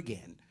over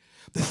again.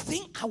 The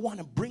thing I want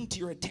to bring to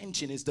your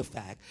attention is the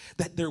fact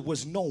that there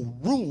was no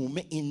room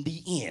in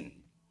the inn.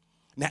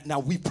 Now,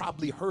 we've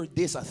probably heard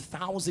this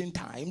 1,000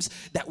 times,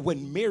 that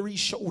when Mary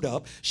showed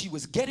up, she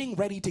was getting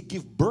ready to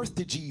give birth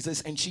to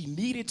Jesus, and she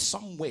needed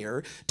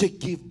somewhere to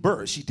give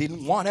birth. She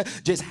didn't want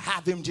to just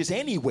have him just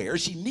anywhere.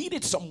 She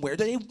needed somewhere.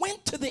 They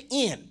went to the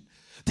inn.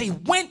 They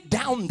went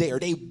down there.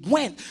 They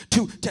went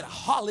to the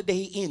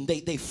Holiday Inn.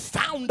 They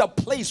found a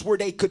place where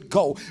they could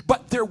go,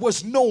 but there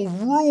was no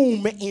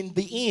room in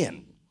the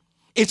inn.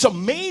 It's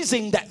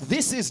amazing that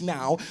this is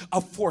now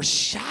a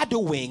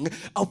foreshadowing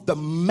of the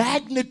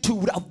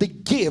magnitude of the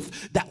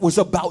gift that was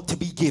about to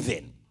be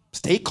given.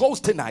 Stay close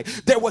tonight.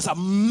 There was a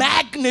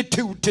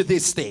magnitude to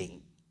this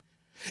thing.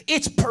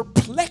 It's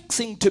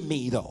perplexing to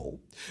me, though,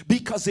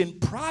 because in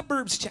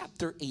Proverbs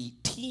chapter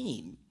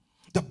 18,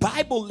 the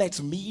Bible lets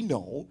me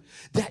know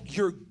that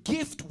your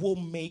gift will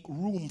make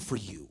room for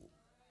you.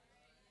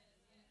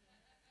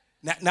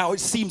 Now it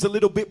seems a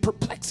little bit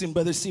perplexing,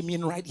 Brother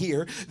Simeon, right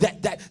here,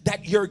 that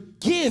your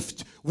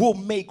gift will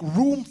make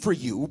room for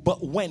you,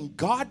 but when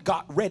God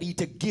got ready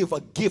to give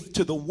a gift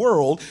to the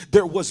world,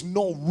 there was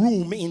no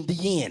room in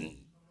the inn.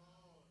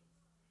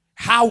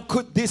 How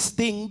could this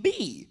thing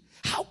be?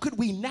 How could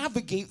we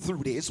navigate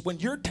through this when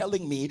you're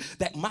telling me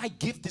that my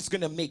gift is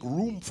going to make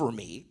room for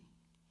me?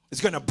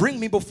 It's going to bring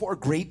me before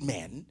great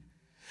men.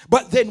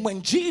 But then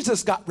when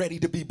Jesus got ready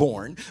to be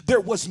born,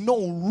 there was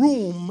no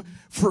room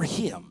for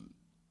him.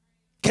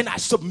 Can I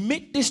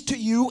submit this to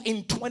you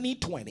in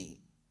 2020?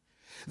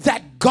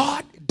 That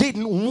God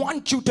didn't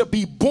want you to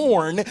be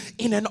born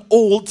in an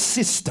old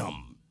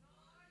system.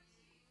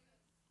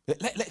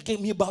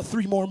 Give me about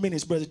 3 more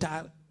minutes, Brother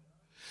Tyler.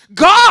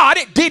 God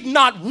did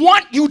not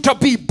want you to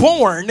be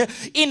born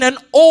in an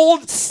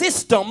old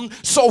system,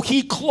 so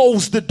he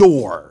closed the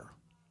door.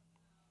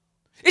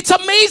 It's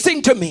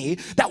amazing to me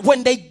that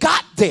when they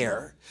got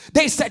there,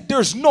 they said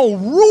there's no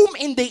room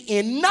in the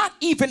inn, not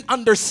even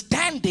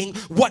understanding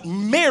what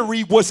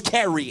Mary was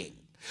carrying.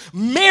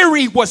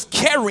 Mary was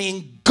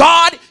carrying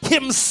God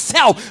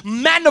himself,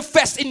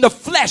 manifest in the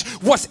flesh,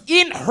 was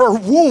in her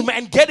womb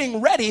and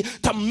getting ready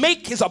to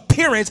make his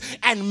appearance.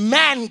 And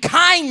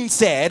mankind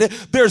said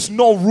there's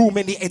no room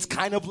in the inn. It's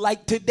kind of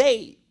like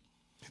today.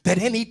 That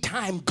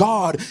anytime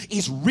God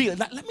is real,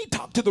 now, let me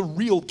talk to the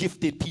real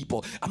gifted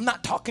people. I'm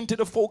not talking to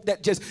the folk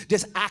that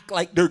just act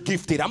like they're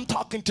gifted. I'm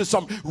talking to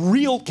some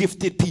real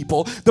gifted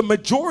people. The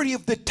majority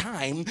of the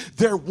time,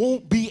 there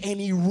won't be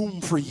any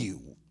room for you.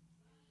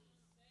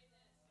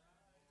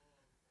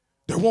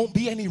 There won't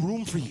be any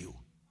room for you.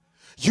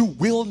 You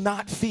will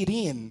not fit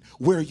in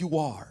where you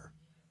are.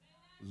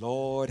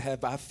 Lord,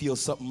 have I feel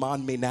something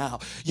on me now.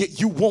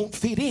 You won't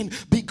fit in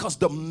because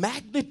the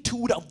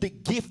magnitude of the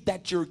gift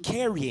that you're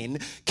carrying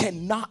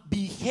cannot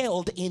be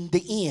held in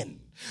the end.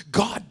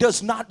 God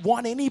does not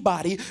want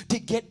anybody to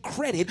get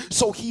credit,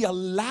 so he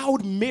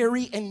allowed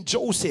Mary and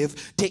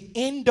Joseph to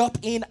end up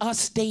in a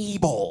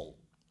stable.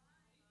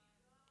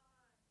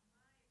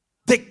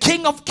 The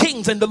King of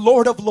Kings and the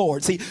Lord of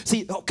Lords.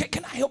 See, okay,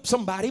 can I help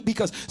somebody?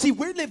 Because, see,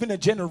 we're living a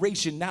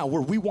generation now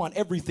where we want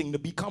everything to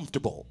be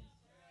comfortable.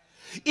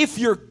 If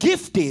you're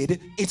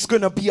gifted, it's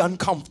going to be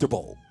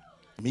uncomfortable.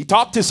 Let me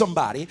talk to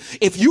somebody.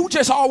 If you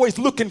just always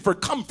looking for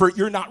comfort,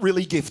 you're not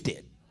really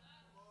gifted.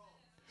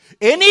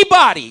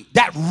 Anybody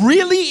that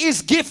really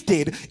is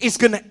gifted is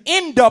going to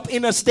end up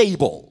in a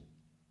stable.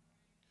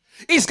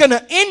 It's going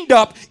to end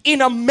up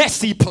in a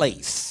messy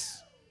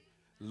place.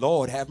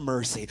 Lord have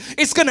mercy.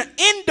 It's going to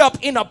end up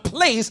in a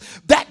place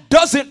that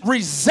doesn't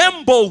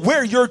resemble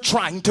where you're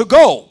trying to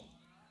go.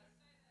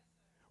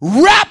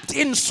 Wrapped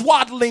in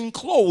swaddling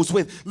clothes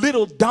with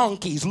little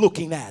donkeys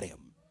looking at him.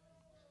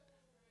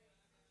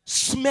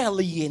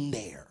 Smelly in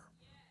there.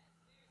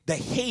 The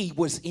hay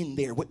was in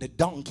there with the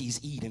donkeys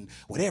eating.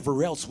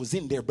 Whatever else was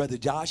in there, Brother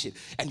Josh.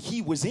 And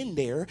he was in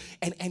there.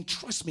 And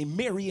trust me,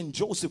 Mary and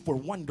Joseph were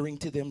wondering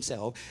to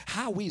themselves,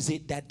 how is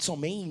it that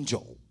some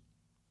angel,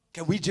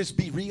 can we just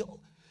be real?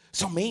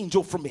 Some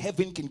angel from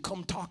heaven can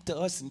come talk to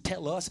us and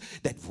tell us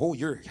that, oh,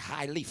 you're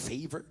highly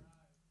favored.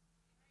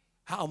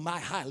 How am I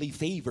highly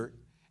favored?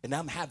 And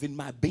I'm having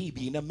my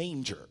baby in a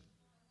manger.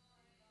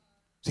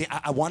 See,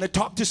 I want to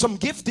talk to some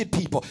gifted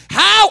people.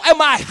 How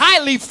am I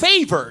highly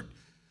favored,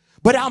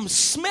 but I'm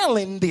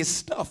smelling this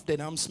stuff that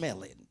I'm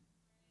smelling?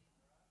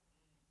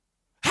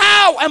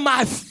 How am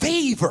I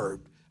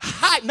favored?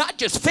 Not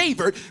just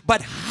favored,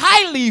 but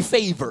highly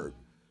favored.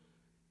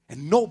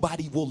 And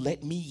nobody will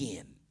let me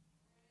in.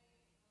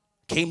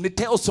 Came to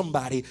tell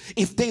somebody,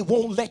 if they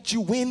won't let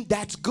you in,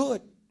 that's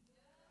good.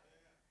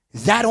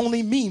 That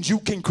only means you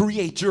can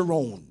create your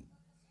own.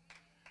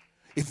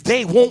 If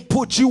they won't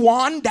put you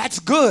on, that's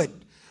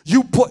good.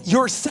 You put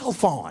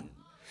yourself on.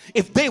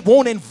 If they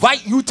won't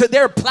invite you to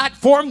their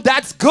platform,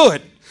 that's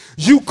good.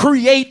 You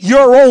create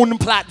your own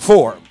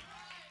platform.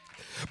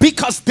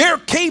 Because there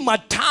came a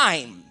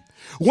time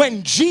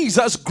when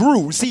Jesus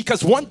grew. See,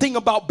 because one thing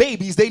about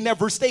babies, they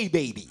never stay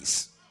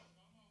babies.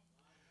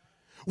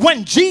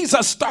 When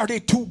Jesus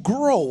started to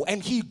grow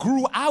and he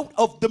grew out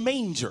of the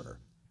manger,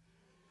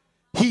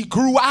 he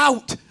grew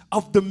out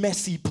of the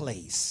messy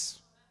place.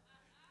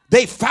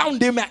 They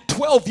found him at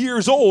 12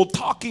 years old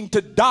talking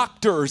to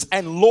doctors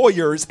and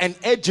lawyers and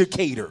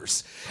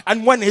educators.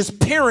 And when his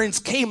parents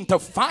came to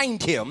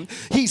find him,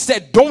 he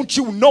said, don't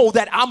you know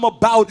that I'm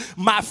about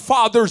my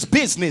Father's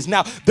business?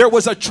 Now, there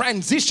was a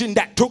transition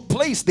that took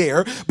place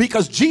there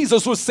because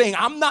Jesus was saying,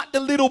 I'm not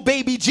the little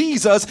baby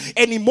Jesus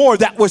anymore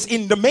that was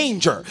in the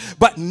manger.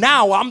 But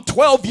now I'm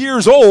 12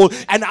 years old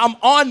and I'm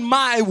on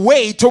my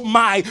way to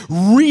my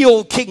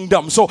real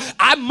kingdom. So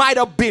I might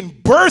have been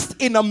birthed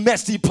in a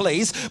messy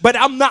place, but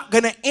I'm not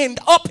going to end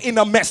up in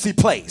a messy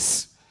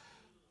place.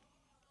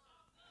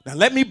 Now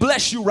let me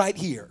bless you right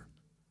here.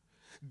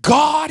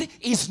 God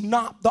is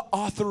not the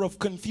author of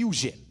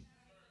confusion,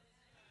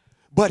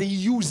 but he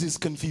uses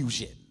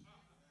confusion.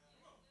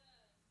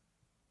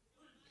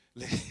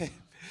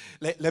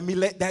 Let me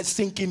let that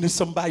sink into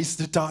somebody's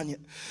Titania.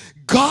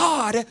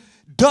 God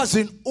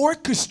doesn't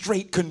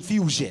orchestrate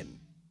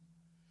confusion,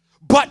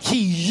 but he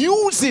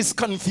uses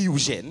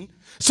confusion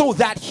so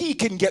that he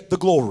can get the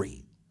glory.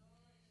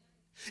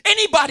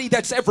 Anybody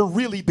that's ever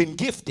really been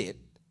gifted,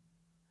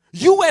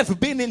 you have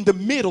been in the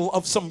middle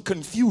of some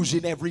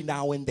confusion every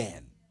now and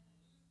then.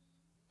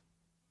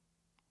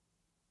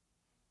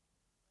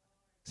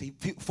 See,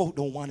 folk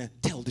don't want to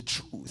tell the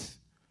truth.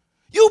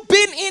 You've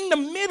been in the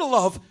middle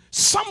of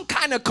some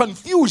kind of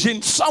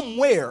confusion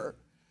somewhere,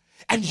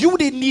 and you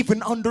didn't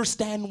even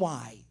understand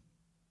why.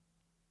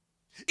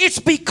 It's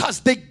because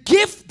the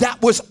gift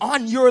that was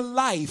on your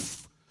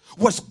life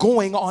was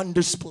going on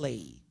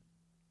display.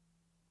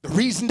 The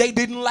reason they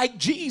didn't like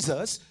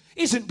Jesus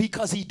isn't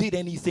because he did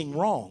anything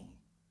wrong.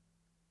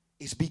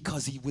 It's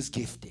because he was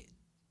gifted.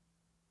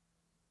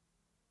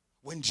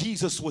 When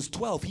Jesus was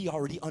 12, he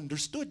already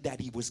understood that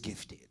he was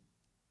gifted.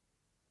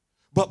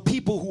 But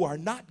people who are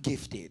not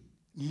gifted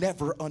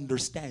never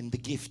understand the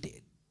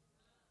gifted.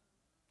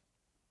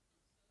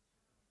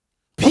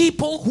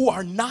 People who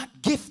are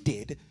not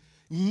gifted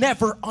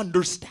never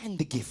understand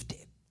the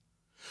gifted.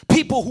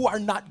 People who are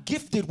not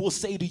gifted will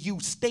say to you,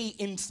 stay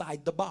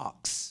inside the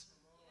box.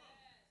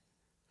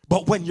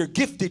 But when you're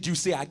gifted, you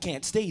say, I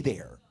can't stay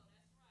there.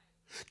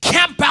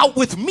 Camp out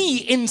with me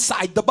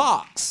inside the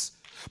box.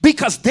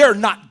 Because they're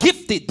not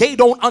gifted. They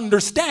don't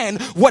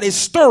understand what is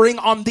stirring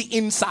on the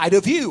inside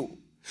of you.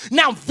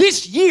 Now,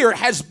 this year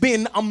has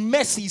been a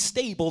messy,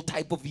 stable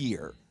type of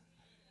year.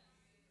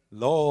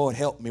 Lord,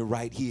 help me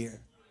right here.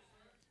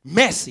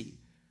 Messy.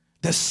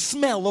 The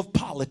smell of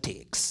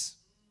politics.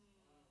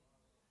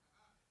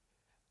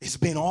 It's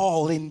been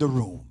all in the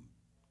room.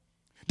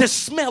 The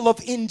smell of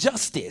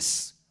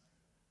injustice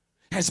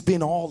has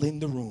been all in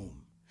the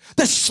room.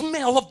 The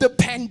smell of the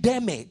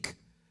pandemic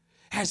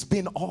has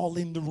been all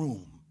in the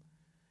room.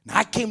 Now,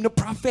 I came to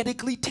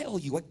prophetically tell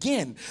you,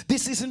 again,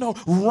 this isn't a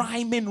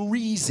rhyme and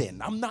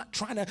reason. I'm not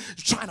trying to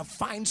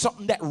find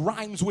something that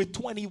rhymes with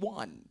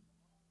 21.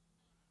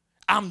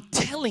 I'm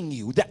telling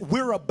you that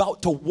we're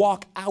about to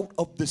walk out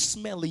of the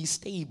smelly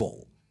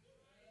stable.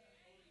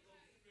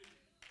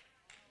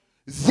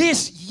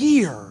 This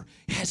year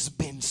has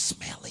been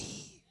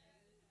smelly.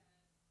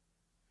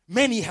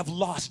 Many have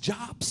lost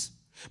jobs.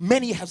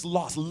 Many have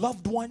lost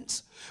loved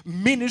ones.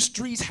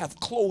 Ministries have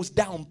closed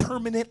down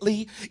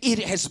permanently. It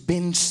has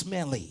been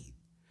smelly.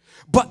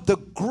 But the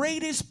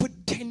greatest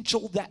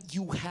potential that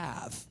you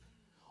have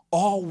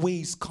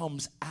always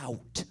comes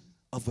out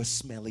of a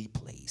smelly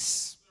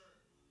place.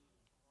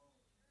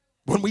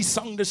 When we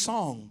sung the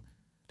song,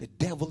 the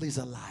devil is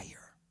a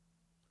liar,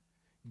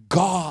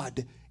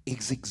 God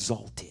is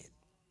exalted.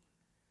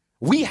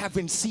 We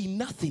haven't seen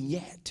nothing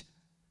yet.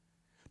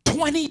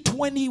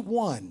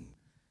 2021,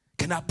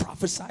 can I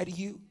prophesy to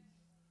you?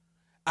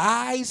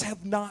 Eyes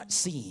have not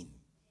seen,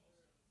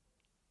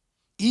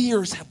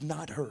 ears have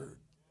not heard,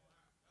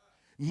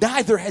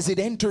 neither has it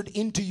entered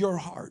into your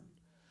heart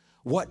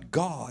what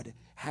God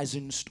has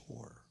in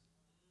store.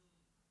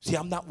 See,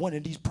 I'm not one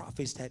of these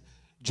prophets that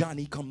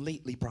Johnny come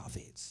lately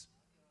prophets.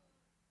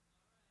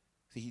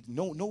 See,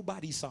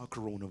 nobody saw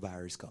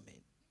coronavirus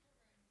coming.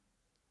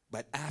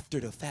 But after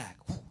the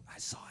fact, I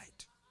saw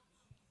it.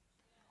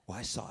 Well,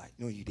 I saw it.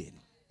 No, you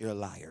didn't. You're a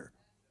liar.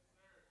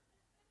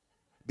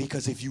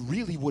 Because if you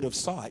really would have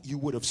saw it, you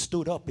would have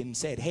stood up and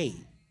said, hey,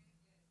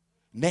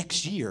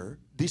 next year,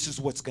 this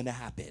is what's going to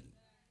happen.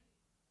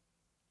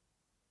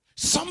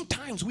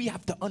 Sometimes we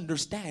have to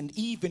understand,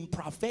 even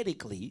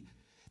prophetically,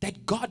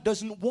 that God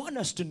doesn't want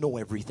us to know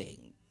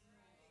everything.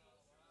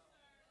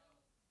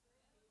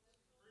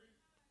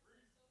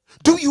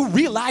 Do you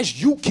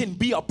realize you can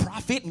be a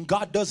prophet and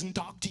God doesn't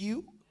talk to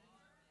you?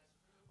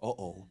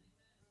 Uh-oh.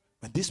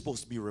 But this is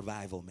supposed to be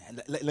revival,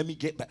 man. Let me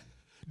get back.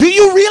 Do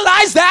you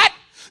realize that?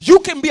 You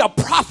can be a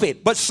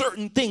prophet, but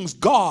certain things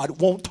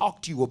God won't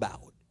talk to you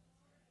about.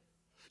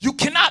 You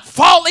cannot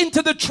fall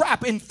into the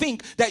trap and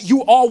think that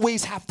you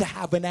always have to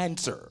have an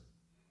answer.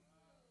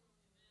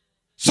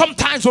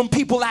 Sometimes when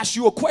people ask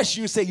you a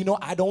question, you say, you know,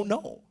 I don't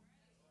know.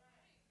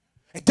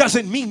 It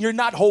doesn't mean you're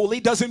not holy.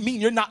 It doesn't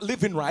mean you're not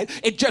living right.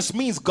 It just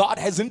means God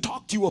hasn't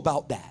talked to you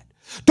about that.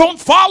 Don't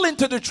fall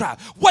into the trap.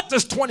 What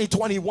does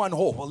 2021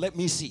 hold? Well, let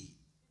me see.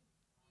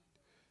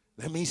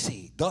 Let me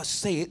see. Thus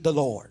saith the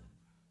Lord.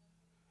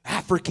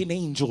 African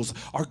angels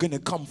are going to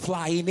come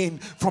flying in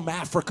from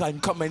Africa and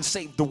come and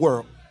save the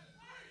world.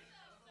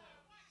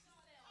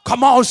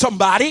 Come on,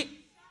 somebody.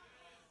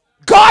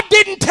 God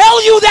didn't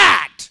tell you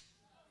that.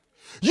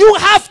 You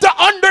have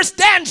to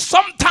understand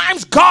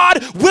sometimes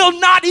God will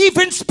not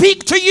even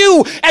speak to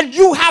you, and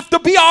you have to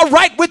be all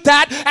right with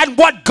that. And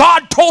what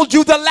God told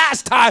you the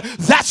last time,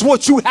 that's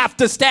what you have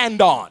to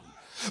stand on.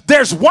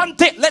 There's one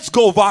thing. Let's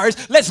go,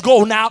 Vars. Let's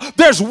go now.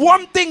 There's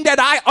one thing that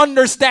I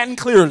understand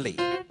clearly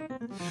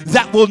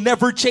that will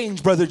never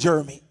change, Brother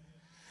Jeremy.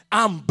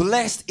 I'm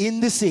blessed in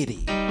the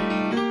city.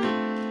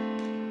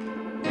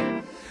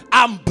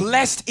 I'm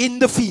blessed in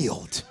the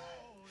field.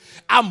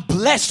 I'm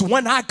blessed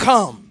when I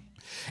come.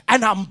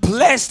 And I'm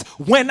blessed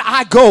when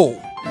I go.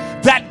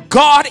 That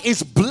God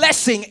is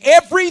blessing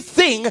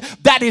everything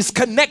that is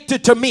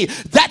connected to me.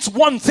 That's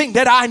one thing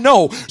that I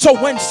know.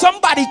 So when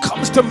somebody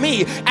comes to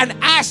me and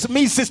asks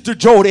me, Sister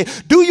Jody,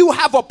 do you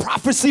have a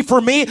prophecy for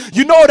me?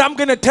 You know what I'm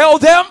going to tell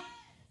them?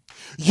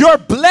 You're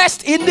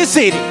blessed in the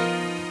city.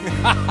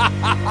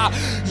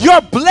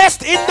 You're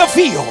blessed in the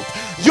field.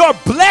 You're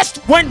blessed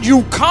when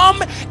you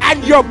come,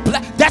 and you're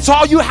blessed. That's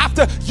all you have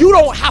to. You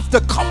don't have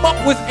to come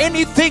up with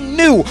anything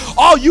new.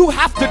 All you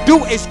have to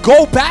do is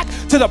go back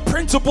to the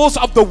principles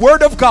of the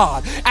Word of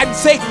God and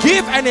say,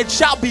 give and it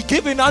shall be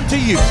given unto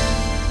you.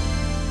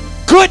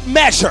 Good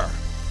measure,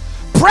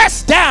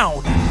 pressed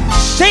down,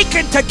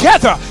 shaken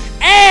together,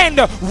 and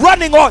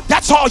running on.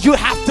 That's all you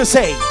have to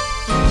say.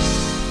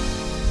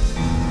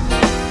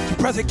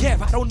 Brother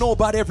Kev, I don't know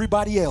about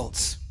everybody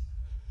else,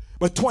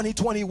 but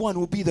 2021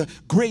 will be the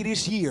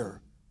greatest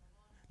year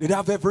that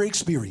I've ever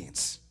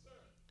experienced.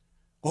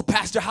 Well,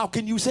 Pastor, how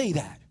can you say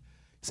that?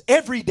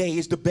 Every day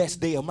is the best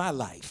day of my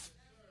life.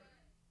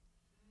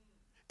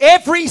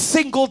 Every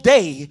single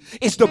day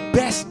is the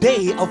best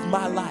day of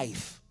my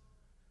life.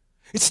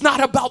 It's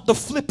not about the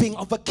flipping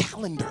of a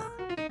calendar.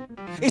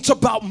 It's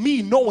about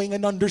me knowing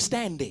and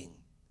understanding.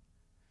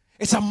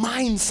 It's a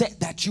mindset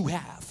that you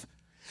have.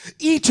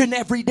 Each and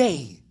every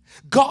day,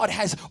 God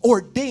has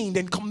ordained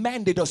and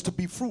commanded us to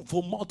be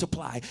fruitful,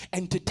 multiply,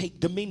 and to take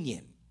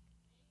dominion.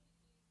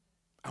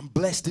 I'm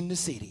blessed in the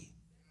city,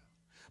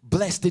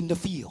 blessed in the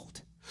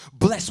field,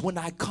 blessed when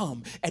I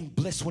come, and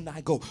blessed when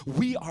I go.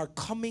 We are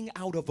coming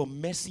out of a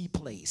messy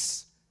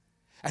place.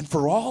 And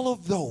for all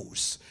of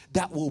those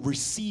that will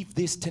receive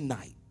this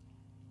tonight,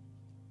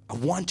 I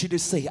want you to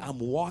say, I'm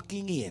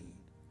walking in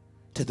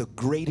to the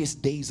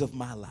greatest days of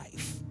my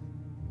life.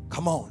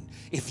 Come on.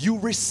 If you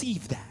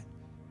receive that,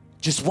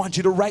 Just want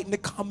you to write in the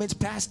comments,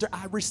 Pastor,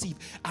 I receive.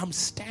 I'm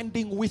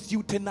standing with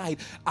you tonight.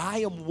 I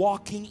am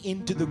walking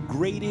into the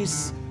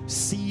greatest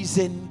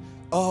season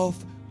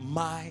of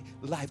my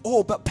life.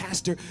 Oh, but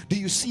Pastor, do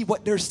you see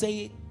what they're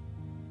saying?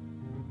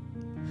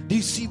 Do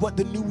you see what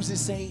the news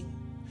is saying?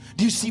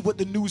 Do you see what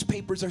the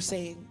newspapers are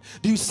saying?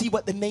 Do you see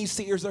what the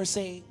naysayers are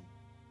saying?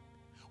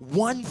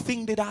 One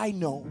thing that I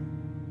know,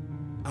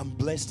 I'm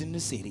blessed in the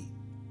city,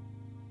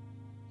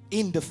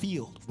 in the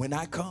field, when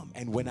I come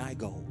and when I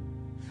go.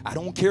 I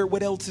don't care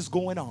what else is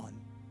going on.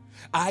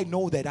 I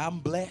know that I'm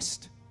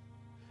blessed.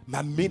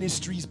 My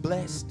ministry's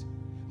blessed.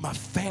 My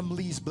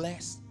family's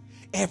blessed.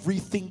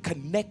 Everything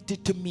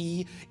connected to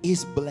me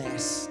is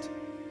blessed.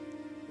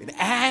 And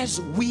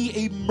as we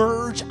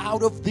emerge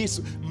out of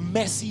this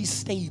messy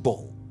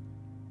stable,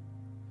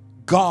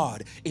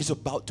 God is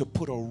about to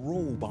put a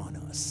robe on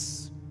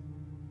us.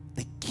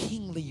 The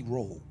kingly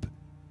robe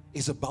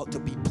is about to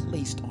be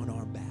placed on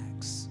our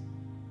backs.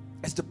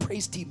 As the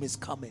praise team is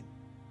coming,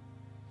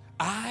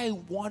 I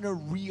want to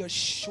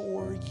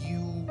reassure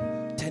you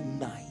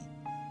tonight,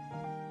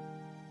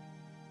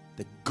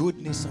 the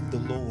goodness of the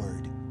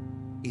Lord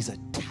is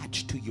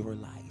attached to your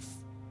life.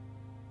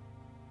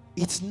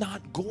 It's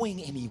not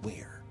going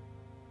anywhere.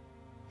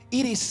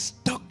 It is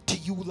stuck to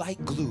you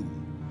like glue.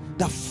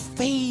 The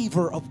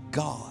favor of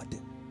God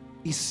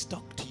is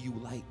stuck to you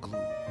like glue.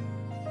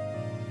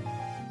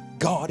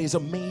 God is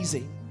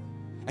amazing.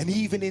 And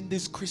even in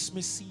this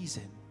Christmas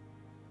season,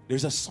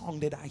 there's a song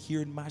that I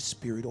hear in my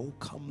spirit. Oh,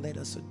 come, let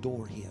us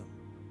adore him.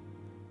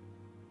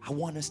 I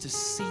want us to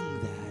sing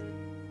that.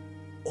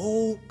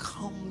 Oh,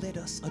 come, let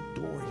us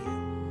adore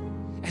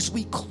him. As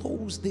we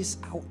close this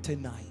out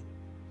tonight,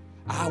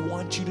 I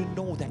want you to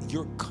know that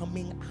you're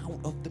coming out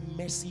of the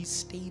messy,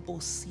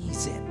 stable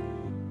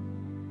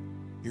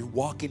season. You're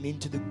walking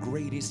into the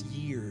greatest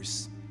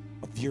years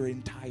of your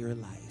entire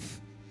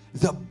life.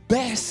 The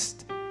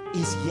best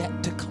is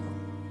yet to come.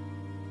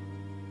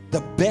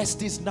 The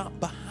best is not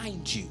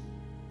behind you.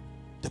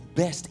 The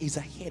best is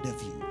ahead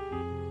of you.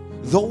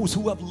 Those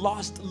who have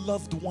lost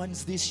loved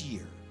ones this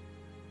year,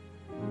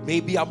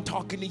 maybe I'm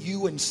talking to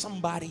you and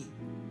somebody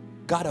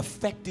got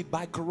affected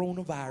by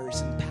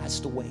coronavirus and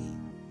passed away.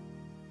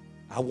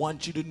 I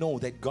want you to know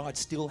that God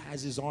still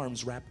has his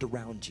arms wrapped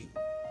around you.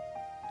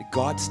 That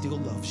God still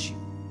loves you.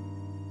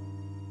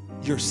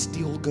 You're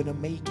still gonna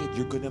make it.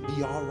 You're gonna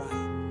be all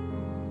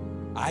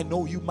right. I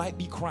know you might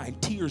be crying.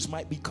 Tears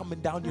might be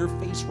coming down your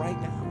face right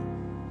now.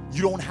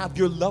 You don't have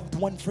your loved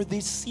one for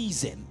this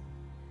season.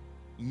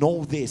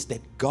 Know this,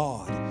 that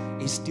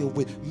God is still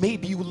with.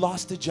 Maybe you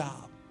lost a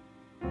job.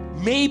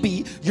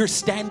 Maybe you're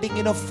standing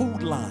in a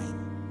food line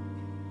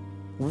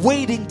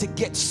waiting to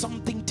get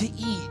something to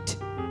eat.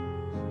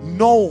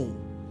 Know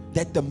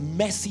that the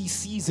messy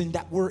season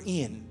that we're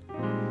in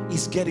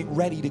is getting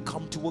ready to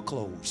come to a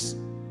close.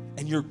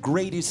 And your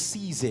greatest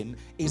season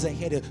is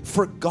ahead of.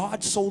 For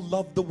God so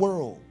loved the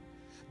world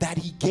that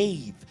he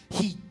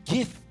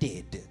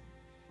gifted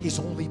his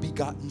only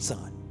begotten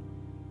Son.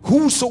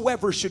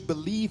 Whosoever should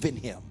believe in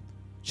him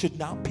should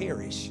not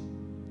perish,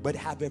 but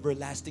have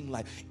everlasting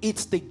life.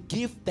 It's the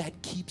gift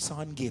that keeps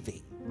on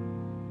giving.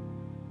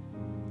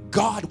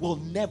 God will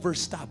never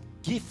stop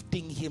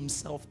gifting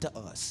himself to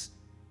us.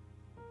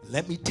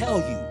 Let me tell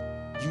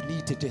you, you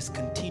need to just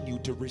continue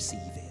to receive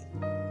it.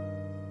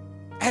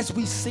 As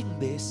we sing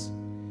this,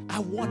 I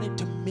wanted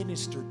to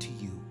minister to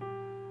you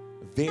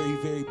a very,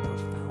 very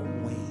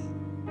profound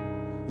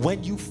way.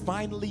 When you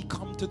finally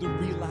come to the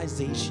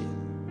realization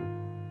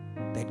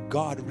that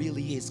God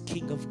really is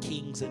King of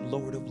Kings and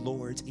Lord of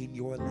Lords in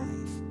your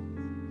life,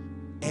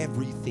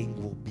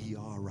 everything will be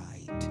all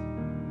right.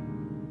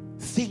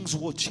 Things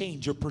will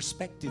change. Your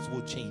perspectives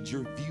will change.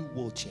 Your view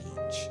will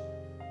change.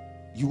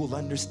 You will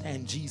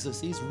understand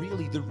Jesus is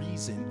really the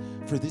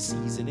reason for the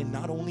season. And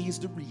not only is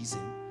the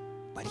reason,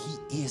 but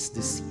he is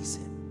the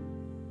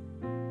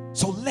season.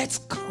 So let's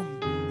come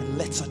and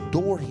let's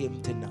adore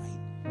him tonight.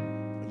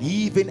 And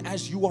even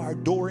as you are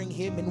adoring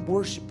him and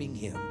worshiping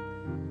him,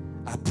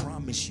 I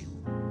promise you,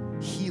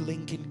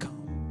 healing can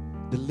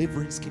come.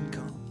 Deliverance can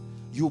come.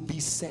 You'll be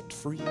set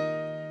free.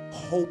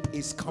 Hope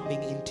is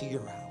coming into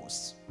your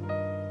house.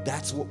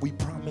 That's what we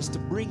promise to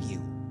bring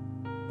you.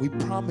 We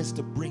promise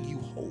to bring you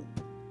hope.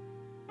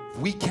 If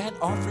we can't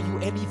offer you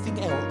anything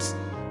else,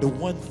 the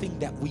one thing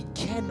that we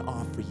can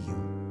offer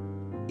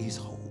you is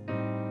hope.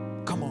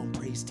 Come on,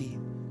 praise team.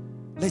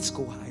 Let's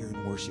go higher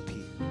and worship here.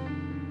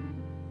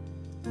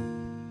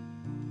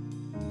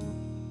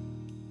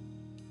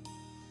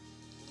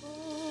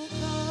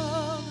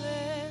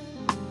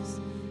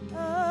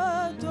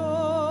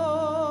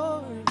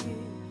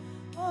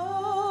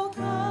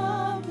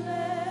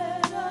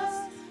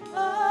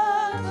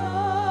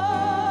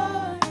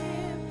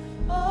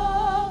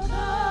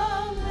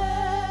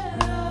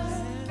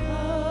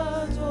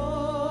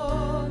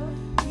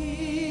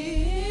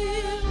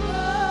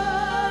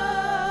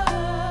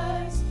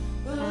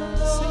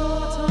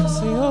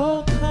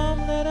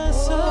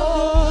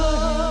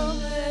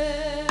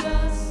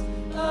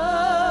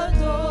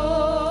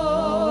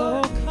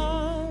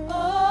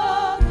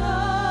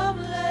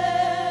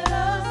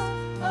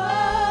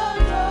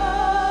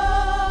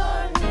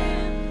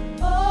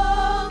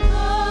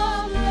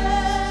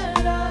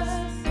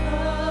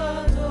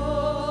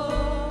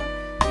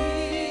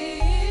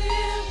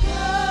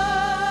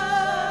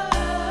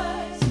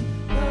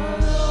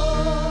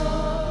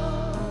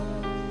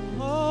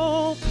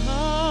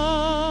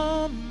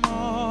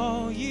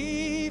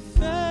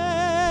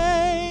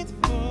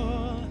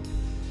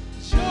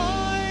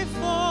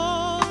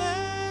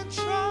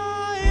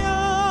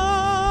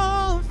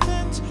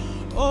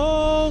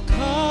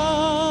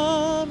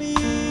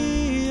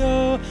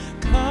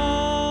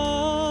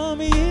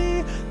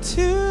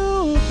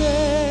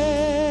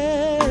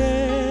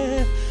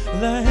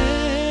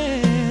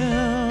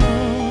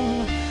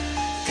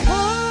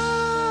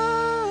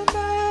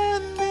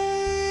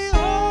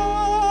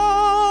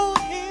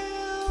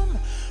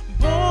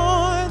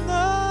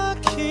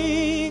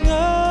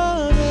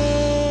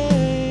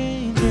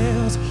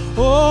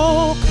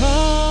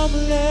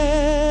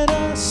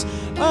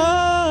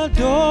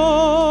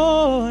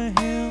 adore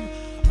him.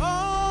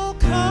 Oh,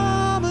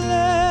 come,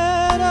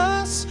 let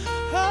us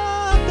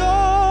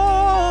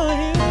adore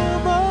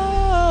him.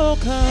 Oh,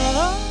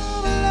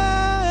 come,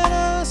 let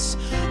us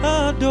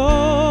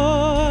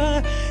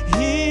adore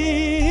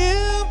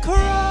him,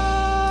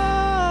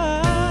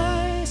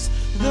 Christ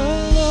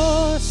the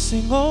Lord.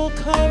 Sing, oh,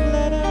 come,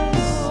 let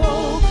us.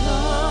 Oh,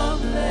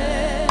 come,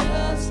 let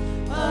us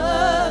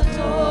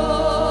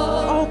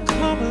adore. Oh,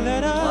 come,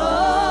 let us.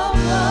 Oh,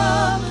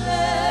 come,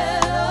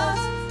 let us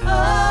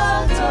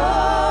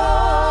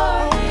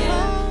adore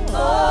him.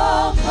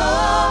 Oh,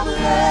 come,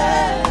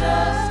 let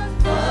us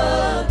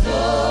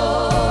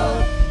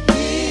adore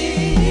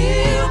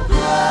him,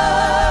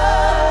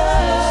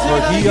 Christ. For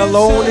he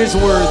alone is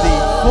worthy.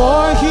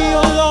 For he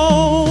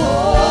alone.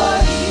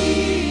 For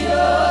he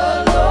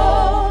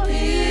alone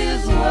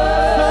is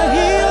worthy. For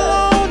he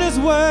alone is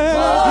worthy.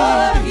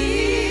 For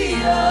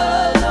he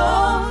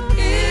alone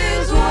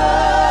is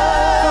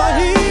worthy. For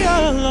he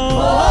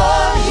alone.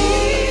 For he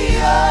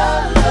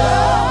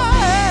alone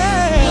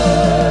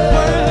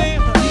Worthy.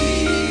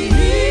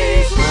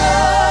 is worthy.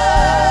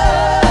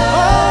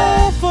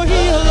 Oh, for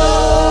he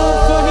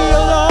alone. For he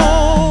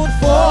alone.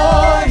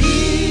 For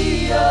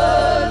He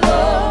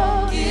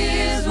alone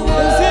is does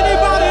worthy.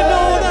 anybody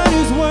know that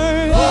he's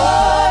worthy?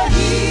 For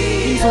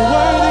he He's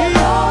worthy.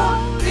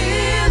 alone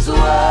is For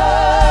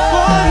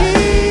worthy.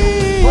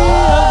 he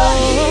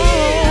alone.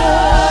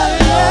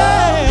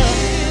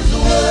 Yeah. Is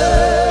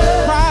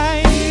worthy.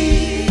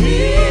 Christ.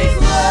 Is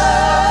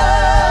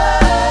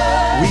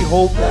worthy. We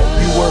hope that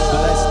you were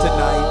blessed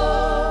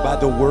tonight by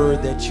the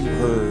word that you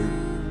heard.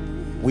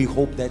 We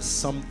hope that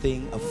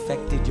something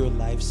affected your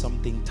life,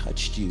 something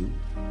touched you,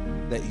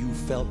 that you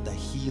felt the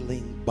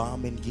healing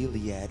balm in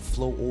Gilead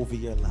flow over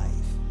your life.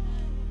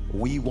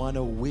 We want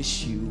to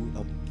wish you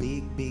a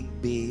big, big,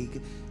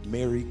 big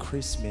Merry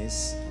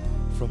Christmas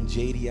from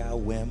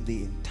JDIWM,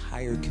 the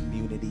entire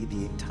community,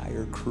 the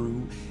entire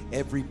crew,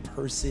 every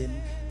person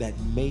that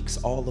makes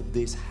all of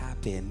this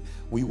happen.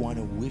 We want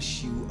to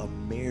wish you a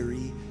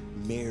Merry,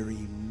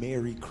 Merry,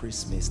 Merry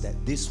Christmas,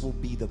 that this will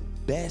be the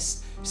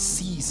best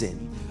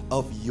season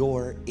of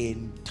your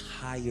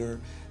entire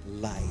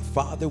life.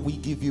 Father, we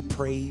give you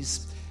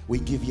praise, we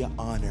give you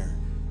honor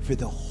for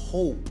the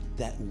hope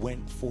that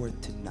went forth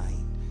tonight.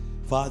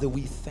 Father,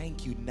 we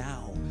thank you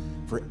now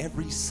for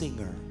every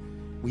singer.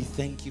 We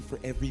thank you for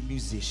every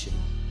musician.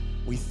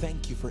 We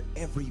thank you for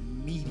every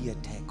media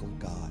tech, oh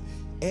God,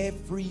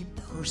 every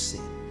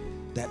person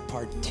that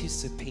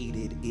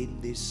participated in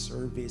this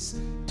service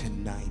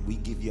tonight. We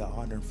give you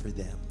honor for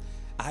them.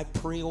 I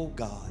pray, oh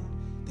God,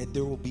 that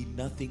there will be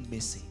nothing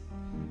missing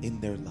in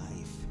their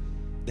life,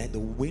 that the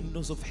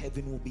windows of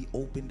heaven will be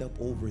opened up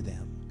over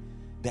them,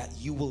 that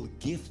you will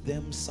give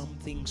them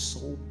something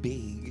so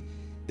big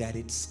that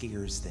it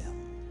scares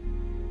them.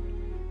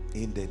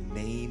 In the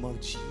name of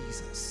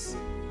Jesus,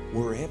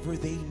 wherever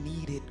they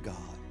need it, God,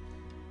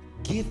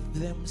 give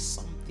them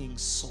something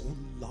so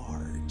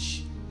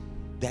large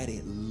that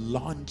it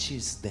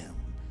launches them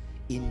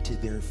into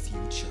their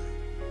future.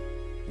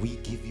 We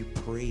give you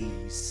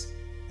praise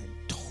and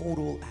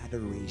total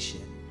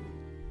adoration.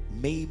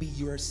 Maybe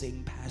you are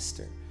saying,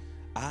 Pastor,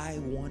 I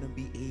want to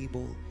be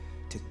able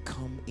to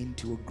come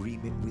into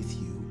agreement with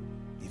you.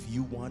 If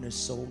you want to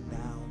sow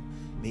now,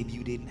 maybe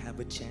you didn't have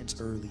a chance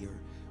earlier,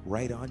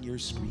 right on your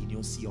screen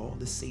you'll see all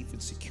the safe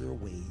and secure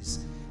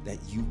ways that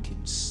you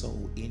can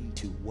sow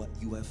into what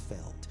you have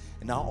felt.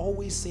 And I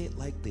always say it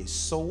like this: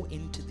 sow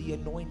into the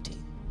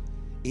anointing.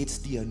 It's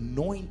the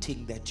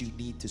anointing that you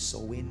need to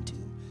sow into,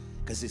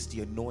 because it's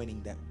the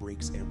anointing that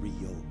breaks every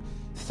yoke.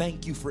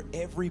 Thank you for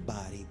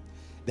everybody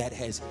that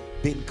has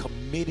been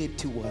committed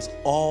to us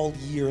all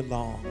year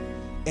long.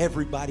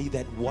 Everybody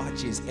that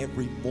watches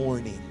every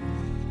morning,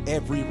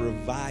 every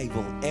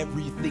revival,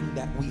 everything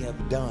that we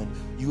have done,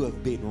 you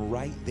have been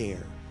right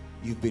there.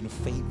 You've been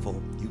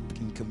faithful. You've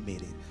been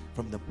committed.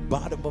 From the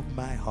bottom of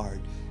my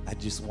heart, I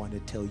just want to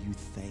tell you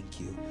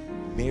thank you.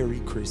 Merry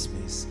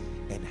Christmas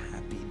and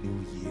Happy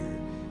New Year.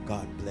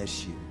 God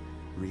bless you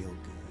real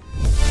good.